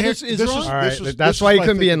know my what? head Here- is this wrong? is- All right. this is- That's this why is you my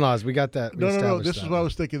couldn't be thinking. in-laws. We got that. We No. established This is that. what I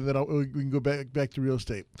was thinking, that we can go back to real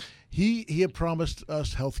estate. He had promised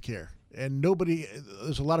us health care. And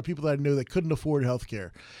there's a lot of people that I know that couldn't afford health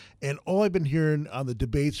care. And all I've been hearing on the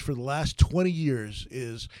debates for the last 20 years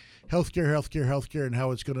is healthcare, and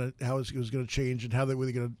how it was going to change and how they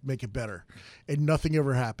were going to make it better. And nothing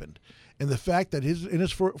ever happened. And the fact that in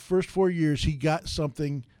his first 4 years, he got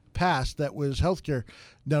something passed that was healthcare.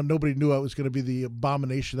 Now, nobody knew it was going to be the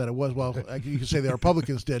abomination that it was. Well, you can say the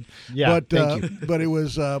Republicans did. Yeah, but thank you. but it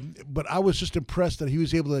was. But I was just impressed that he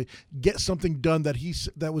was able to get something done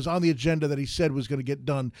that was on the agenda that he said was going to get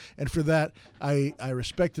done. And for that, I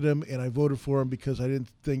respected him and I voted for him, because I didn't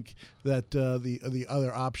think that the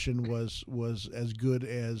other option was as good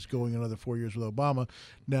as going another 4 years with Obama.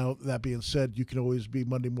 Now, that being said, you can always be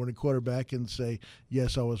Monday morning quarterback and say,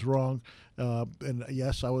 yes, I was wrong. And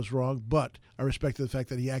yes, I was wrong, but I respected the fact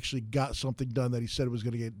that he actually got something done that he said was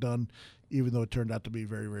going to get done, even though it turned out to be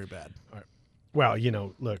very, very bad. Well,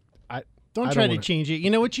 look, Don't I try don't to wanna- change it. You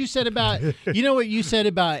know what you said about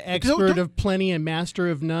expert of plenty and master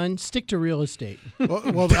of none? Stick to real estate. Well,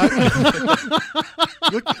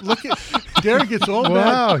 look at Derek gets all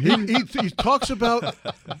Wow, mad. He talks about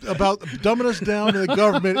dumbing us down in the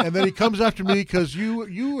government, and then he comes after me because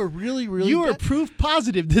you are really You are bad. proof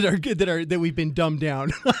positive that we've been dumbed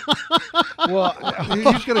down. Well,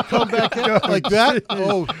 He's going to come back at like that.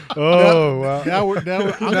 wow. Now we're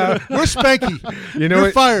Spanky. You know You're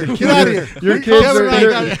what? fired. Get out of here. Your kids Kevin and I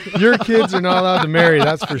got it. your kids are not allowed to marry.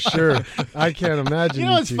 That's for sure. I can't imagine. You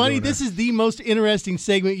know what's two funny? going This out. is the most interesting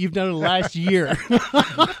segment you've done in the last year.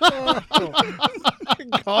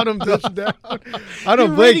 Caught him touchdown. I don't,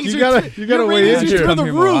 Your Blake. ratings You are gotta weigh in ratings are here. through the Come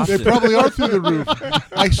here more roof. They often. probably are through the roof.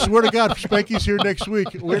 I swear to God, Spanky's here next week.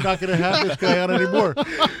 We're not going to have this guy on anymore.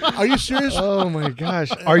 Are you serious? Oh my gosh!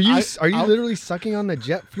 Are you I- literally sucking on the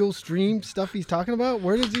jet fuel stream stuff he's talking about?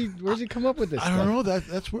 Where's he come up with this? I don't know.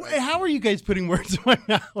 That's where. How are you guys putting words in my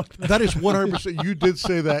mouth? That is 100%. You did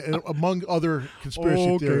say that, and among other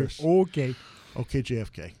conspiracy theorists. Okay. Okay,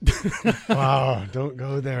 JFK. Wow! Don't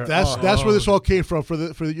go there. That's where this all came from for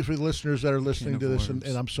the listeners that are listening to this. And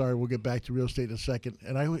I'm sorry, we'll get back to real estate in a second.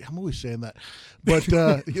 And I'm always saying that, but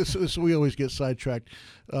so we always get sidetracked.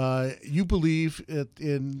 You believe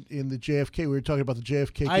in the JFK? We were talking about the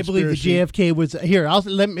JFK. I believe the JFK was here.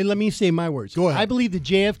 Let me say my words. Go ahead. I believe the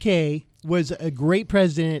JFK was a great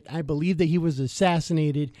president. I believe that he was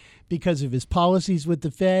assassinated because of his policies with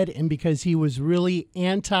the Fed and because he was really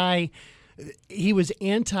he was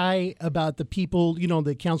anti about the people,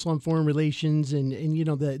 the Council on Foreign Relations, and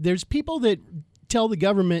there's people that tell the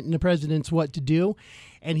government and the presidents what to do,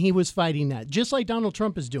 and he was fighting that, just like Donald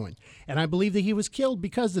Trump is doing. And I believe that he was killed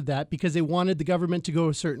because of that, because they wanted the government to go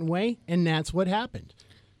a certain way, and that's what happened.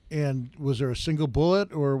 And was there a single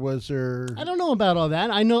bullet, or was there? I don't know about all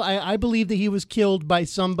that. I believe that he was killed by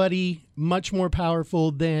somebody much more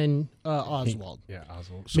powerful than Oswald. Yeah,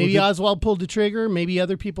 Oswald. Maybe Oswald pulled the trigger. Maybe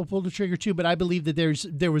other people pulled the trigger too. But I believe that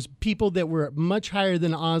there was people that were much higher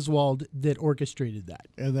than Oswald that orchestrated that.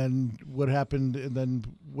 And then what happened? And then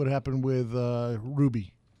what happened with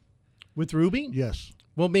Ruby? With Ruby? Yes.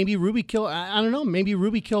 Well, maybe Ruby killed. I don't know. Maybe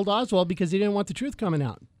Ruby killed Oswald because he didn't want the truth coming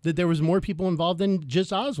out. That there was more people involved than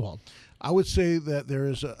just Oswald. I would say that there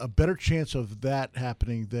is a better chance of that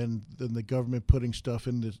happening than the government putting stuff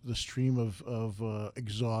in the stream of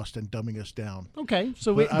exhaust and dumbing us down. Okay,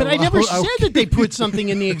 so but I never said that they put something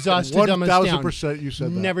in the exhaust to dumb us down. 1,000% you said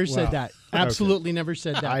that. Never said that. Absolutely never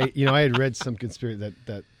said that. I had read some conspiracy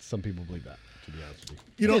that some people believe that. To be honest with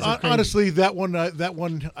you. Honestly, that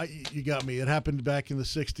one, you got me. It happened back in the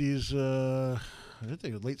 '60s. I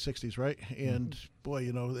think it was late '60s, right? And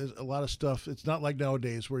boy, there's a lot of stuff. It's not like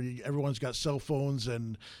nowadays where everyone's got cell phones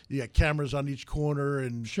and you got cameras on each corner,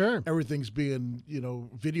 and everything's being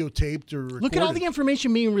videotaped or recorded. Look at all the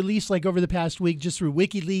information being released like over the past week, just through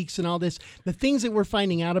WikiLeaks and all this. The things that we're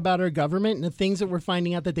finding out about our government and the things that we're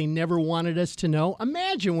finding out that they never wanted us to know.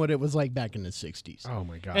 Imagine what it was like back in the '60s. Oh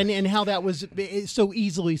my God! And how that was so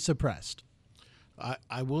easily suppressed.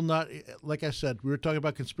 I will not. Like I said, we were talking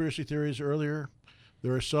about conspiracy theories earlier.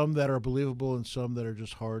 There are some that are believable and some that are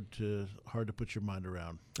just hard to put your mind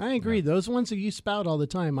around. I agree. Yeah. Those ones that you spout all the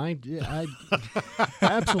time, I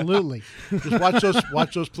absolutely. Just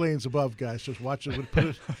watch those planes above, guys. Just watch it.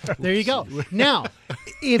 There you go. Now,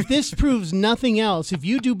 if this proves nothing else, if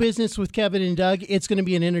you do business with Kevin and Doug, it's going to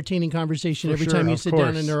be an entertaining conversation every time you sit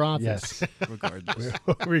down in their office. Yes. Regardless.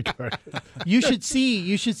 You should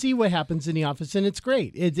see what happens in the office, and it's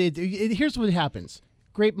great. Here's what happens.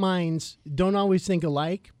 Great minds don't always think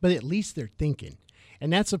alike, but at least they're thinking.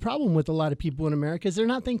 And that's the problem with a lot of people in America is they're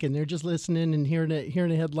not thinking. They're just listening and hearing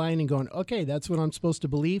a headline and going, okay, that's what I'm supposed to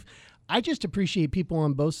believe. I just appreciate people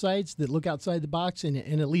on both sides that look outside the box and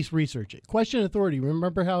at least research it. Question authority.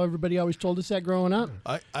 Remember how everybody always told us that growing up?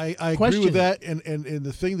 I agree with that. And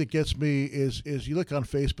the thing that gets me is you look on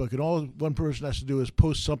Facebook and all one person has to do is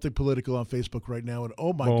post something political on Facebook right now. And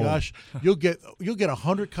oh my gosh, you'll get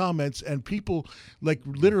 100 comments and people like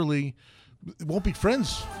literally won't be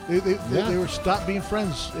friends. They were stopped being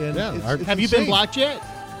friends. And it's have you been blocked yet?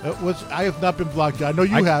 I have not been blocked. I know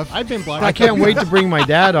you have. I've been blocked. I can't wait to bring my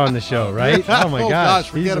dad on the show, right? Oh, my gosh.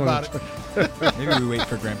 Forget about it. Maybe we wait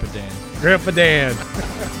for Grandpa Dan. Grandpa Dan.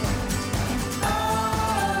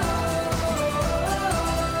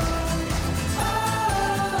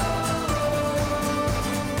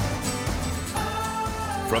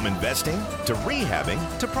 From investing to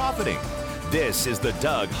rehabbing to profiting, this is the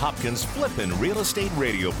Doug Hopkins Flippin' Real Estate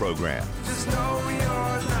Radio Program. Just know you're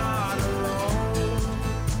not alone,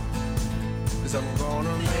 'cause I'm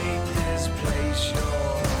gonna make this place your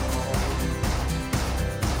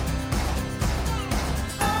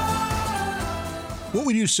What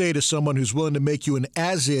would you say to someone who's willing to make you an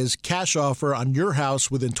as-is cash offer on your house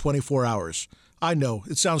within 24 hours? I know,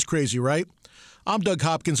 it sounds crazy, right? I'm Doug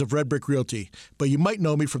Hopkins of Red Brick Realty, but you might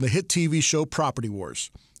know me from the hit TV show Property Wars.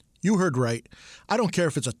 You heard right. I don't care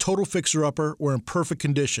if it's a total fixer-upper or in perfect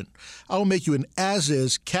condition. I will make you an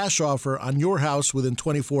as-is cash offer on your house within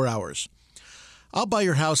 24 hours. I'll buy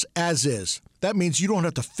your house as is. That means you don't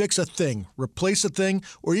have to fix a thing, replace a thing,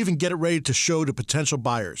 or even get it ready to show to potential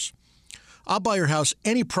buyers. I'll buy your house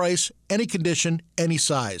any price, any condition, any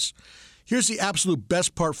size. Here's the absolute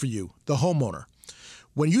best part for you, the homeowner.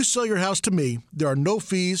 When you sell your house to me, there are no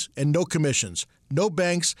fees and no commissions, no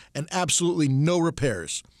banks, and absolutely no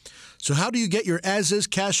repairs. So how do you get your as-is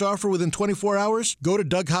cash offer within 24 hours? Go to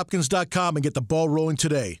DougHopkins.com and get the ball rolling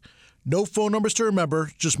today. No phone numbers to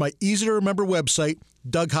remember, just my easy-to-remember website,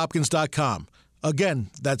 DougHopkins.com. Again,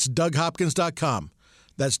 that's DougHopkins.com.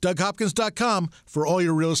 That's DougHopkins.com for all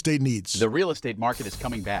your real estate needs. The real estate market is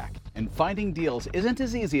coming back, and finding deals isn't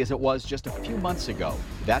as easy as it was just a few months ago.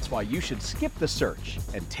 That's why you should skip the search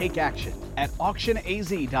and take action at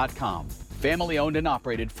AuctionAZ.com. Family owned and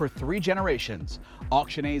operated for 3 generations,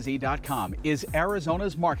 AuctionAZ.com is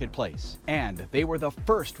Arizona's marketplace, and they were the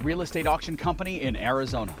first real estate auction company in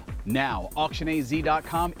Arizona. Now,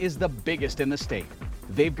 AuctionAZ.com is the biggest in the state.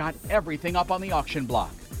 They've got everything up on the auction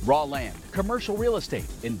block. Raw land, commercial real estate,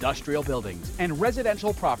 industrial buildings, and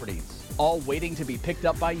residential properties, all waiting to be picked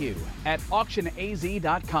up by you at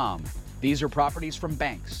AuctionAZ.com. These are properties from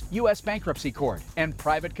banks, U.S. bankruptcy court, and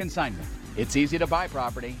private consignment. It's easy to buy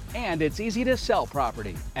property, and it's easy to sell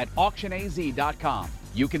property at auctionaz.com.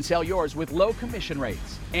 You can sell yours with low commission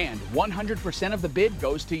rates, and 100% of the bid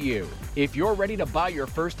goes to you. If you're ready to buy your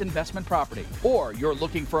first investment property, or you're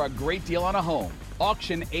looking for a great deal on a home,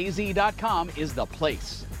 auctionaz.com is the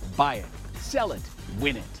place. Buy it, sell it,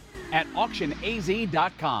 win it at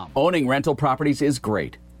auctionaz.com. Owning rental properties is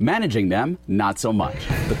great. Managing them, not so much.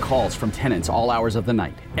 The calls from tenants all hours of the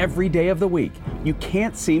night, every day of the week. You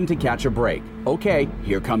can't seem to catch a break. Okay,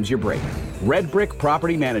 here comes your break. Red Brick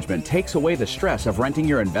Property Management takes away the stress of renting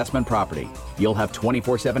your investment property. You'll have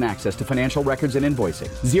 24/7 access to financial records and invoicing,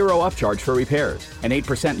 zero upcharge for repairs, an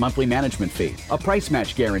 8% monthly management fee, a price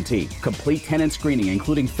match guarantee, complete tenant screening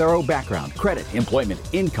including thorough background, credit, employment,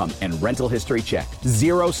 income, and rental history check,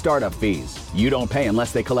 zero startup fees. You don't pay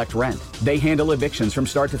unless they collect rent. They handle evictions from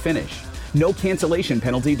start to finish. No cancellation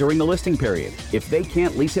penalty during the listing period. If they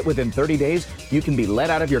can't lease it within 30 days, you can be let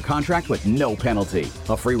out of your contract with no penalty.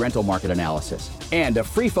 A free rental market analysis. And a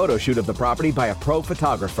free photo shoot of the property by a pro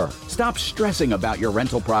photographer. Stop stressing about your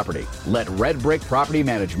rental property. Let Red Brick Property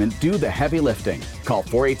Management do the heavy lifting. Call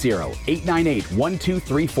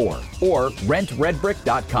 480-898-1234 or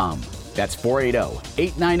rentredbrick.com. That's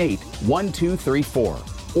 480-898-1234.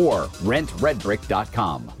 or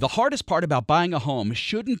rentredbrick.com. The hardest part about buying a home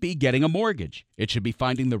shouldn't be getting a mortgage. It should be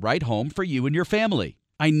finding the right home for you and your family.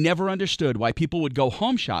 I never understood why people would go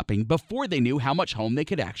home shopping before they knew how much home they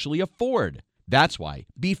could actually afford. That's why,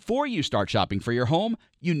 before you start shopping for your home,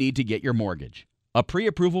 you need to get your mortgage. A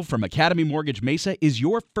pre-approval from Academy Mortgage Mesa is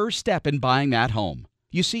your first step in buying that home.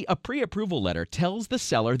 You see, a pre-approval letter tells the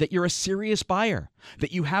seller that you're a serious buyer,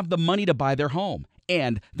 that you have the money to buy their home,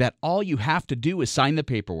 and that all you have to do is sign the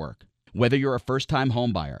paperwork. Whether you're a first-time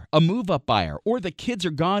home buyer, a move-up buyer, or the kids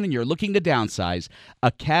are gone and you're looking to downsize,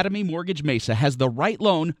 Academy Mortgage Mesa has the right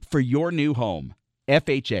loan for your new home.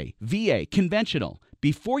 FHA, VA, conventional.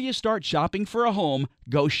 Before you start shopping for a home,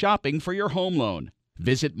 go shopping for your home loan.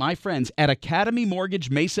 Visit my friends at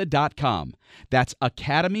academymortgagemesa.com. That's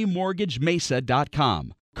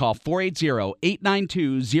academymortgagemesa.com. Call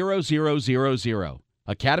 480-892-0000.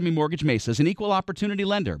 Academy Mortgage Mesa is an equal opportunity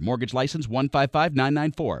lender. Mortgage license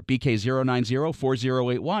 155994,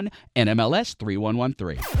 BK0904081, NMLS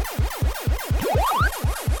 3113.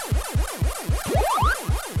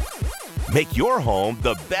 Make your home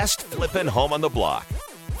the best flippin' home on the block.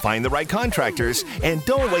 Find the right contractors and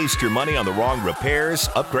don't waste your money on the wrong repairs,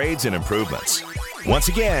 upgrades, and improvements. Once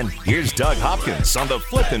again, here's Doug Hopkins on the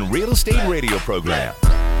Flippin' Real Estate Radio program.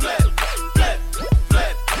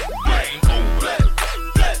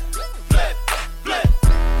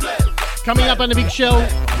 Coming up on the big show,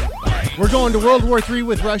 we're going to World War III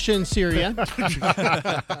with Russia and Syria.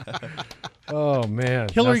 Oh, man.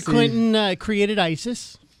 Hillary Clinton created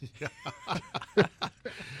ISIS.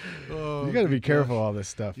 You got to be careful all this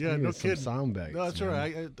stuff. Yeah, no kidding. Sound bites, no, that's man. all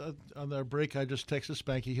right. On our break, I just texted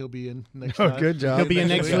Spanky. He'll be in next Oh, time. good job. He'll be in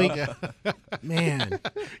next week. Yeah. Man.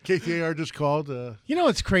 KKR just called. You know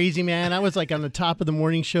what's crazy, man? I was like on the top of the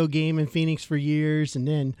morning show game in Phoenix for years, and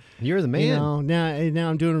then You're the man. You know, now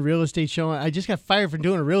I'm doing a real estate show. I just got fired for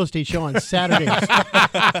doing a real estate show on Saturdays.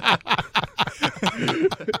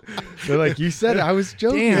 So like you said, I was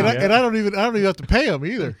joking. Damn. And I don't even have to pay him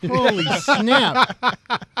either. Holy snap!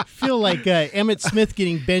 I feel like Emmett Smith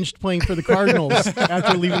getting benched playing for the Cardinals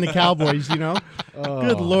after leaving the Cowboys. You know,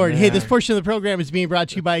 good Lord. man. Hey, this portion of the program is being brought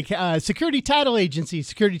to you by Security Title Agency.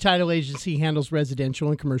 Security Title Agency handles residential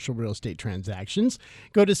and commercial real estate transactions.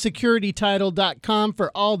 Go to securitytitle.com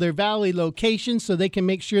for all their Valley locations so they can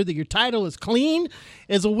make sure that your title is clean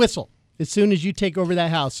as a whistle. As soon as you take over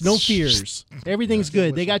that house, no fears. Everything's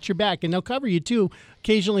good. They got your back, and they'll cover you too.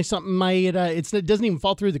 Occasionally, something might it doesn't even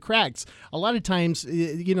fall through the cracks. A lot of times,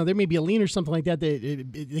 there may be a lien or something like that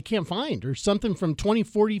they can't find, or something from 20,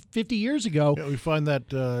 40, 50 years ago. Yeah, we find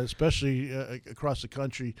that especially across the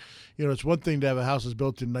country. It's one thing to have a house that's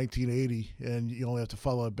built in 1980, and you only have to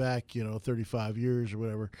follow it back, 35 years or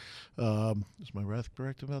whatever. Is my math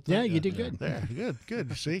correct about that? Yeah, you did good. There, good.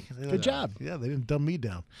 You see, Good job. Yeah, they didn't dumb me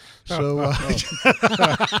down. So,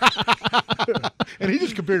 and he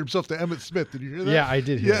just compared himself to Emmett Smith. Did you hear that? Yeah, I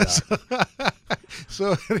did hear that.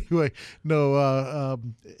 So anyway, no.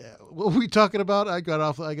 What were we talking about? I got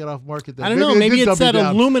off market. Then. I don't know. Maybe did it's dumb that me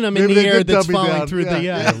down. aluminum in Maybe the they air did that's dumb me falling down. through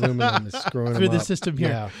Yeah. the Aluminum is screwing through them the up. system here.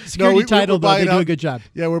 Yeah. Security Title, though, they do a out- good job.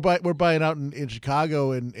 Yeah, we're buying out in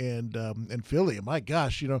Chicago and Philly. And my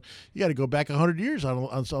gosh, you got to go back 100 years on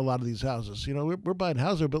a lot of these houses. We're buying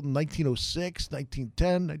houses that were built in 1906,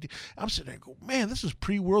 1910. I'm sitting there and go, man, this is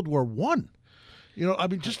pre-World War I. You know, I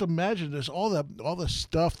mean, just imagine this, all the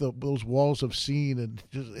stuff that those walls have seen, and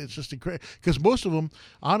it's just incredible. Because most of them,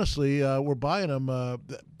 honestly, we're buying them.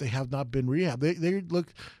 They have not been rehabbed. They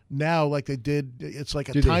look now like they did. It's like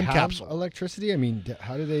a time capsule. Electricity? I mean,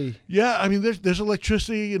 how do they? Yeah, I mean, there's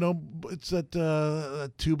electricity. You know, it's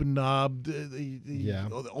that tube and knob,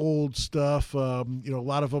 the old stuff. You know, a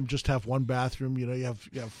lot of them just have one bathroom. You know, you have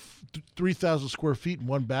 3,000 square feet in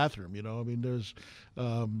one bathroom. You know, I mean, there's.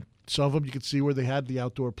 Some of them you could see where they had the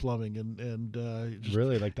outdoor plumbing and just,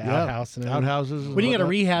 really like the outhouse and outhouses. When you got to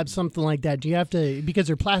rehab something like that, do you have to, because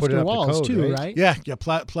they're plaster walls too, right? Yeah,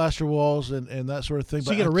 plaster walls and that sort of thing.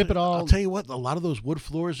 So you got to rip it all. I'll tell you what, a lot of those wood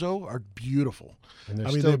floors though are beautiful. And they're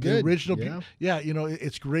still good. The original, you know,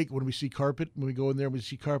 it's great when we see carpet. When we go in there and we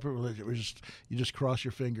see carpet, you just cross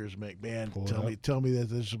your fingers, man. Tell me that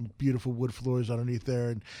there's some beautiful wood floors underneath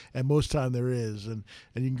there, and most time there is, and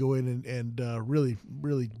you can go in and really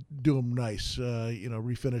do them nice, you know,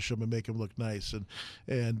 refinish them and make them look nice, and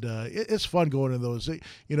it's fun going in those.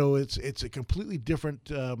 You know, it's a completely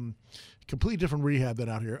different rehab than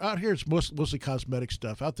out here. Out here, it's mostly cosmetic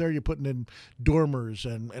stuff. Out there, you're putting in dormers,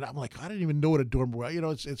 and I'm like, I didn't even know what a dormer was. You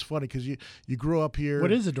know, it's funny because you grow up here.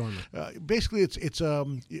 What is a dormer? Basically, it's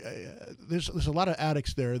there's a lot of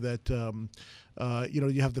attics there that. You know,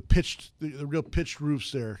 you have the real pitched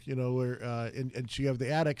roofs there. You know, where and so you have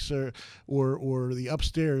the attics or the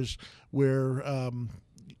upstairs where.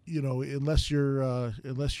 You know, unless you're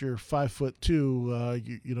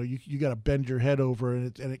 5'2", you know, you got to bend your head over,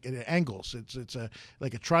 and it angles. It's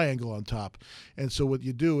like a triangle on top, and so what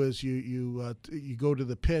you do is you go to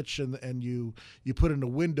the pitch and you put in a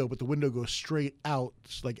window, but the window goes straight out,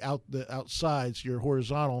 it's like out the outside, so you're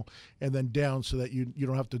horizontal, and then down, so that you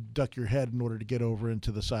don't have to duck your head in order to get over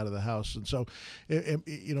into the side of the house. And so,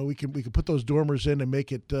 you know, we can put those dormers in and make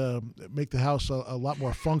the house a lot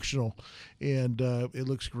more functional, and it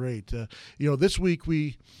looks great. You know, this week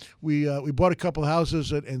we bought a couple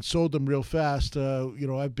houses and sold them real fast. You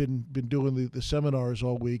know, I've been doing the seminars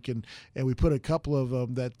all week, and we put a couple of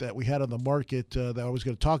them that we had on the market that I was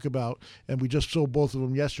going to talk about, and we just sold both of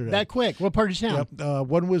them yesterday. That quick? What part of town? Yep.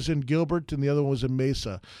 One was in Gilbert, and the other one was in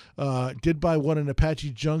Mesa. Did buy one in Apache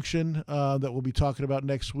Junction that we'll be talking about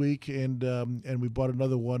next week, and we bought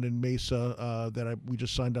another one in Mesa that we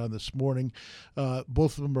just signed on this morning.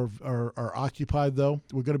 Both of them are occupied though.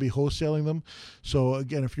 We're going to be wholesaling them. So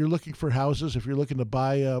again, if you're looking for houses, if you're looking to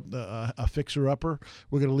buy a fixer-upper,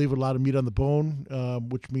 we're going to leave a lot of meat on the bone,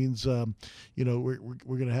 which means you know, we're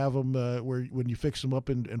going to have them where when you fix them up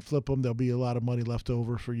and flip them, there'll be a lot of money left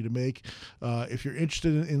over for you to make. If you're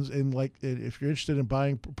interested if you're interested in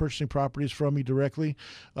purchasing properties from me directly,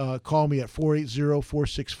 call me at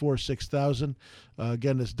 480-464-6000.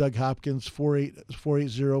 Again, it's Doug Hopkins,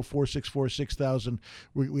 480-464-6000.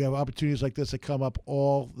 We have opportunities like this that come up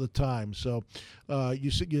all the time. So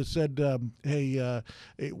you said, hey,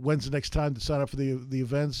 when's the next time to sign up for the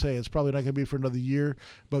events? Hey, it's probably not going to be for another year,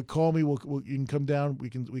 but call me. You can come down.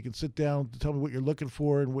 We can sit down, tell me what you're looking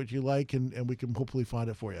for and what you like, and we can hopefully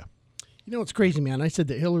find it for you. You know, it's crazy, man. I said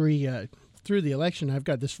that Hillary through the election, I've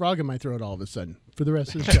got this frog in my throat all of a sudden for the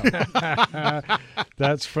rest of the show.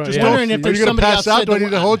 That's funny. Just wondering if there's somebody pass outside. Out? Do I need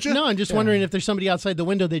to hold you? No, I'm just wondering if there's somebody outside the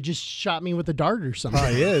window that just shot me with a dart or something.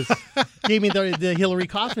 Probably is. Gave me the Hillary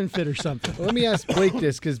Coffin fit or something. Well, let me ask Blake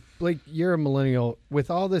this, because Blake, you're a millennial. With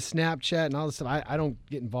all this Snapchat and all this stuff, I don't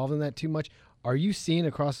get involved in that too much. Are you seeing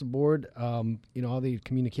across the board, you know, all the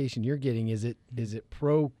communication you're getting? Is it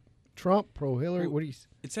pro Trump, pro Hillary? What do you?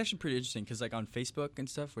 It's actually pretty interesting because, like, on Facebook and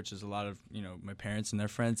stuff, which is a lot of, you know, my parents and their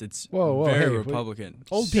friends, it's whoa, very Republican.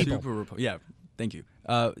 Old people. Super yeah, thank you.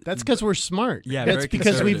 That's because we're smart. Yeah, that's very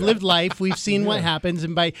because we've conservative. lived life. We've seen what happens,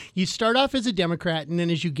 and you start off as a Democrat, and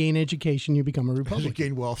then as you gain education, you become a As you Republican.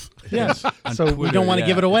 gain wealth. Yes. On So we Twitter, don't want to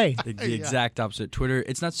give it away. The exact opposite. Twitter,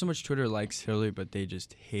 it's not so much Twitter likes Hillary, but they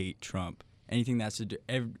just hate Trump. Anything that has to do,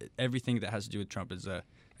 everything that has to do with Trump is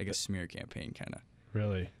like a smear campaign, kind of.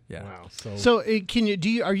 Really? Yeah. Wow. So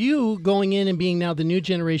are you going in and being now the new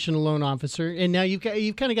generation loan officer? And now you've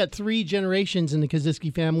kind of got three generations in the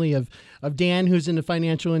Kaczynski family of Dan, who's in the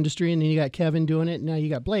financial industry, and then you got Kevin doing it, and now you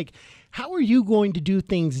got Blake. How are you going to do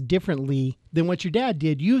things differently than what your dad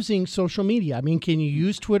did using social media? I mean, can you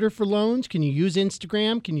use Twitter for loans? Can you use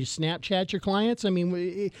Instagram? Can you Snapchat your clients? I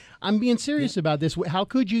mean, I'm being serious about this. How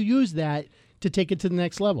could you use that to take it to the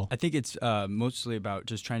next level? I think it's mostly about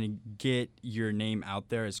just trying to get your name out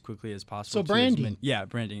there as quickly as possible. So branding.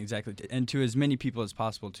 Branding, exactly. And to as many people as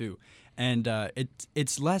possible, too. And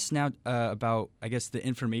it's less now about, I guess, the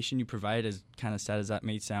information you provide, as kind of sad as that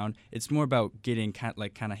may sound. It's more about getting kind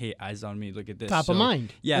of, hey, eyes on me, look at this. Top of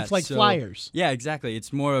mind. Yeah. It's like flyers. Yeah, exactly.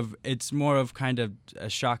 It's more of kind of a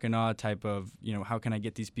shock and awe type of, how can I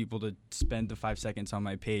get these people to spend the 5 seconds on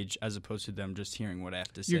my page as opposed to them just hearing what I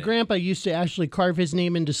have to say. Your grandpa used to actually carve his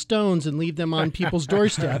name into stones and leave them on people's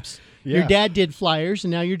doorsteps. Yeah. Your dad did flyers,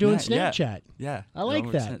 and now you're doing Snapchat. Yeah. I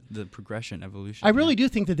like that. The progression, evolution. I really do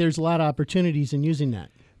think that there's a lot of opportunities in using that.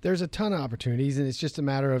 There's a ton of opportunities, and it's just a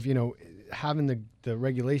matter of, having the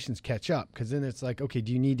regulations catch up, because then it's like, okay,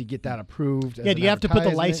 do you need to get that approved? Yeah, do you have to put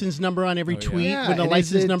the license number on every tweet when the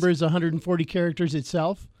license number is 140 characters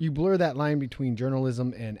itself? You blur that line between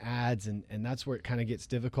journalism and ads, and that's where it kind of gets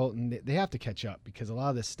difficult, and they have to catch up, because a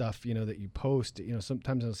lot of this stuff, that you post,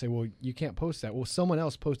 sometimes they'll say, well, you can't post that. Well, someone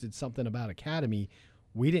else posted something about Academy.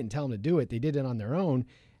 We didn't tell them to do it. They did it on their own.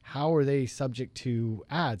 How are they subject to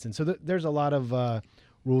ads? And so there's a lot of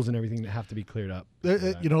rules and everything that have to be cleared up.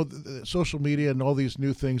 The social media and all these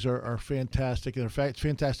new things are fantastic. And in fact, it's a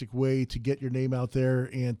fantastic way to get your name out there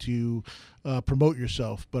and to promote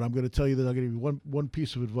yourself. But I'm going to tell you that I'm going to give you one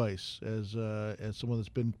piece of advice as someone that's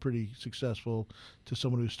been pretty successful to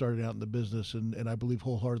someone who started out in the business, and I believe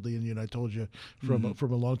wholeheartedly in you. And I told you from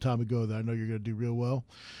a long time ago that I know you're going to do real well.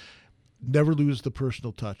 Never lose the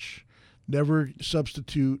personal touch. Never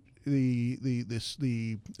substitute the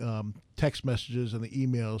text messages and the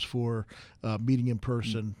emails for meeting in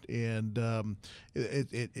person, and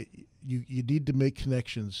you need to make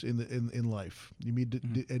connections in life. You need to,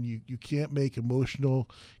 and you can't make emotional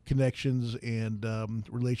connections and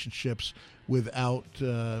relationships without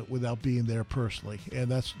being there personally,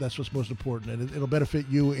 and that's what's most important, and it'll benefit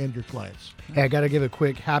you and your clients. Hey, I got to give a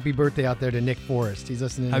quick happy birthday out there to Nick Forrest. He's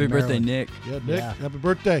listening. Happy in birthday, Maryland. Nick! Yeah, Nick, happy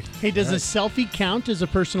birthday! Hey, does a selfie count as a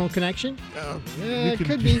personal connection? Yeah, it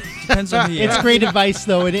could be. Depends on the It's great advice,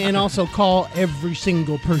 though, and also call every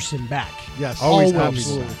single person back. Yes, Always.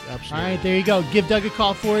 absolutely. All right, there you go. Give Doug a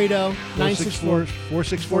call,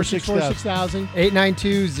 480-964-6000.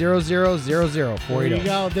 892-0000-480. There you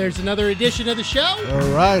go. There's another edition of the show.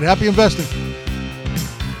 All right, happy investing.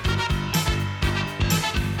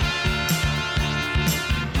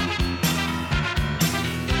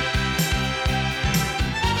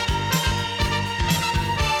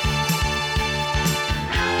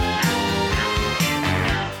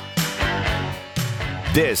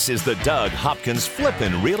 This is the Doug Hopkins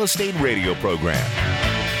Flippin' Real Estate Radio Program.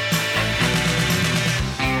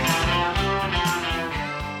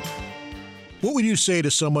 What would you say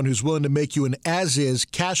to someone who's willing to make you an as-is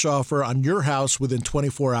cash offer on your house within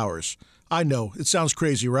 24 hours? I know, it sounds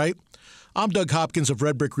crazy, right? I'm Doug Hopkins of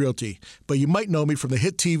Red Brick Realty, but you might know me from the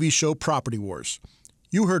hit TV show Property Wars.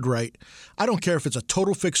 You heard right. I don't care if it's a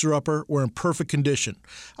total fixer-upper or in perfect condition.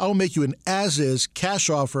 I will make you an as-is cash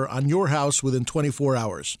offer on your house within 24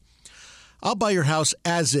 hours. I'll buy your house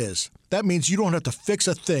as is. That means you don't have to fix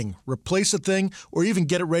a thing, replace a thing, or even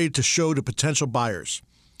get it ready to show to potential buyers.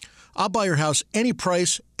 I'll buy your house any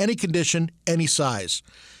price, any condition, any size.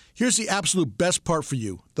 Here's the absolute best part for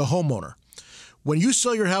you, the homeowner. When you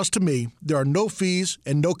sell your house to me, there are no fees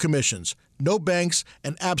and no commissions, no banks,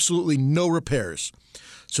 and absolutely no repairs.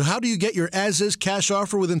 So how do you get your as-is cash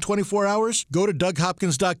offer within 24 hours? Go to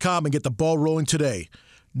DougHopkins.com and get the ball rolling today.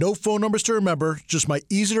 No phone numbers to remember, just my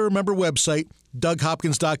easy-to-remember website,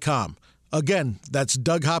 DougHopkins.com. Again, that's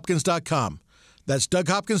DougHopkins.com. That's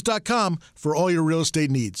DougHopkins.com for all your real estate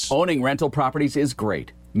needs. Owning rental properties is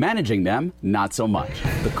great. Managing them, not so much.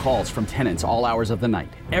 The calls from tenants all hours of the night,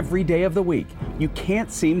 every day of the week. You can't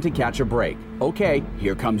seem to catch a break. Okay,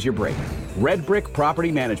 here comes your break. Red Brick Property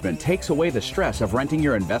Management takes away the stress of renting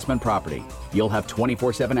your investment property. You'll have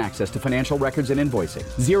 24/7 access to financial records and invoicing,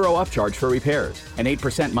 zero upcharge for repairs, an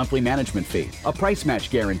 8% monthly management fee, a price match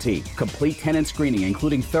guarantee, complete tenant screening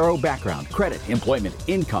including thorough background, credit, employment,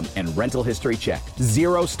 income, and rental history check,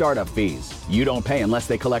 zero startup fees. You don't pay unless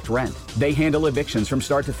they collect rent. They handle evictions from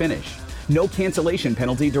start to finish. No cancellation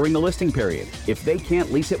penalty during the listing period. If they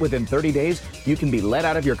can't lease it within 30 days, you can be let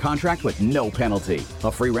out of your contract with no penalty.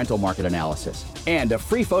 A free rental market analysis. And a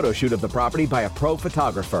free photo shoot of the property by a pro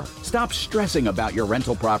photographer. Stop stressing about your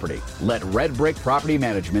rental property. Let Red Brick Property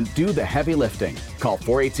Management do the heavy lifting. Call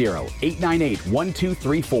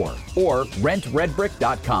 480-898-1234 or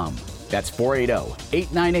rentredbrick.com. That's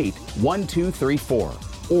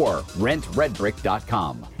 480-898-1234 or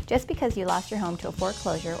rentredbrick.com. Just because you lost your home to a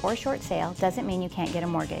foreclosure or short sale doesn't mean you can't get a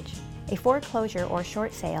mortgage. A foreclosure or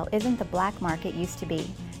short sale isn't the black market used to be.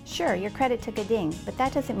 Sure, your credit took a ding, but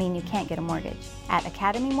that doesn't mean you can't get a mortgage. At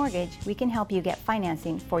Academy Mortgage, we can help you get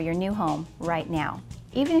financing for your new home right now.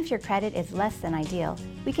 Even if your credit is less than ideal,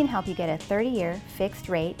 we can help you get a 30-year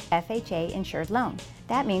fixed-rate FHA insured loan.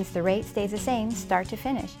 That means the rate stays the same start to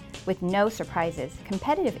finish, with no surprises,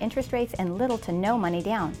 competitive interest rates, and little to no money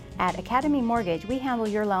down. At Academy Mortgage, we handle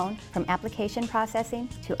your loan from application processing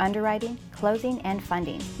to underwriting, closing, and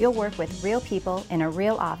funding. You'll work with real people in a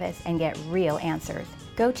real office and get real answers.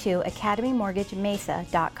 Go to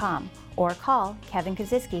academymortgagemesa.com or call Kevin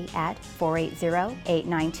Kaziski at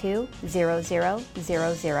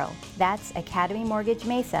 480-892-0000. That's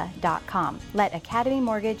academymortgagemesa.com. Let Academy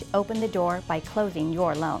Mortgage open the door by closing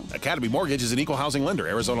your loan. Academy Mortgage is an equal housing lender.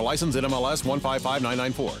 Arizona license NMLS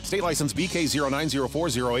 155994. State license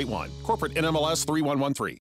BK0904081. Corporate NMLS 3113.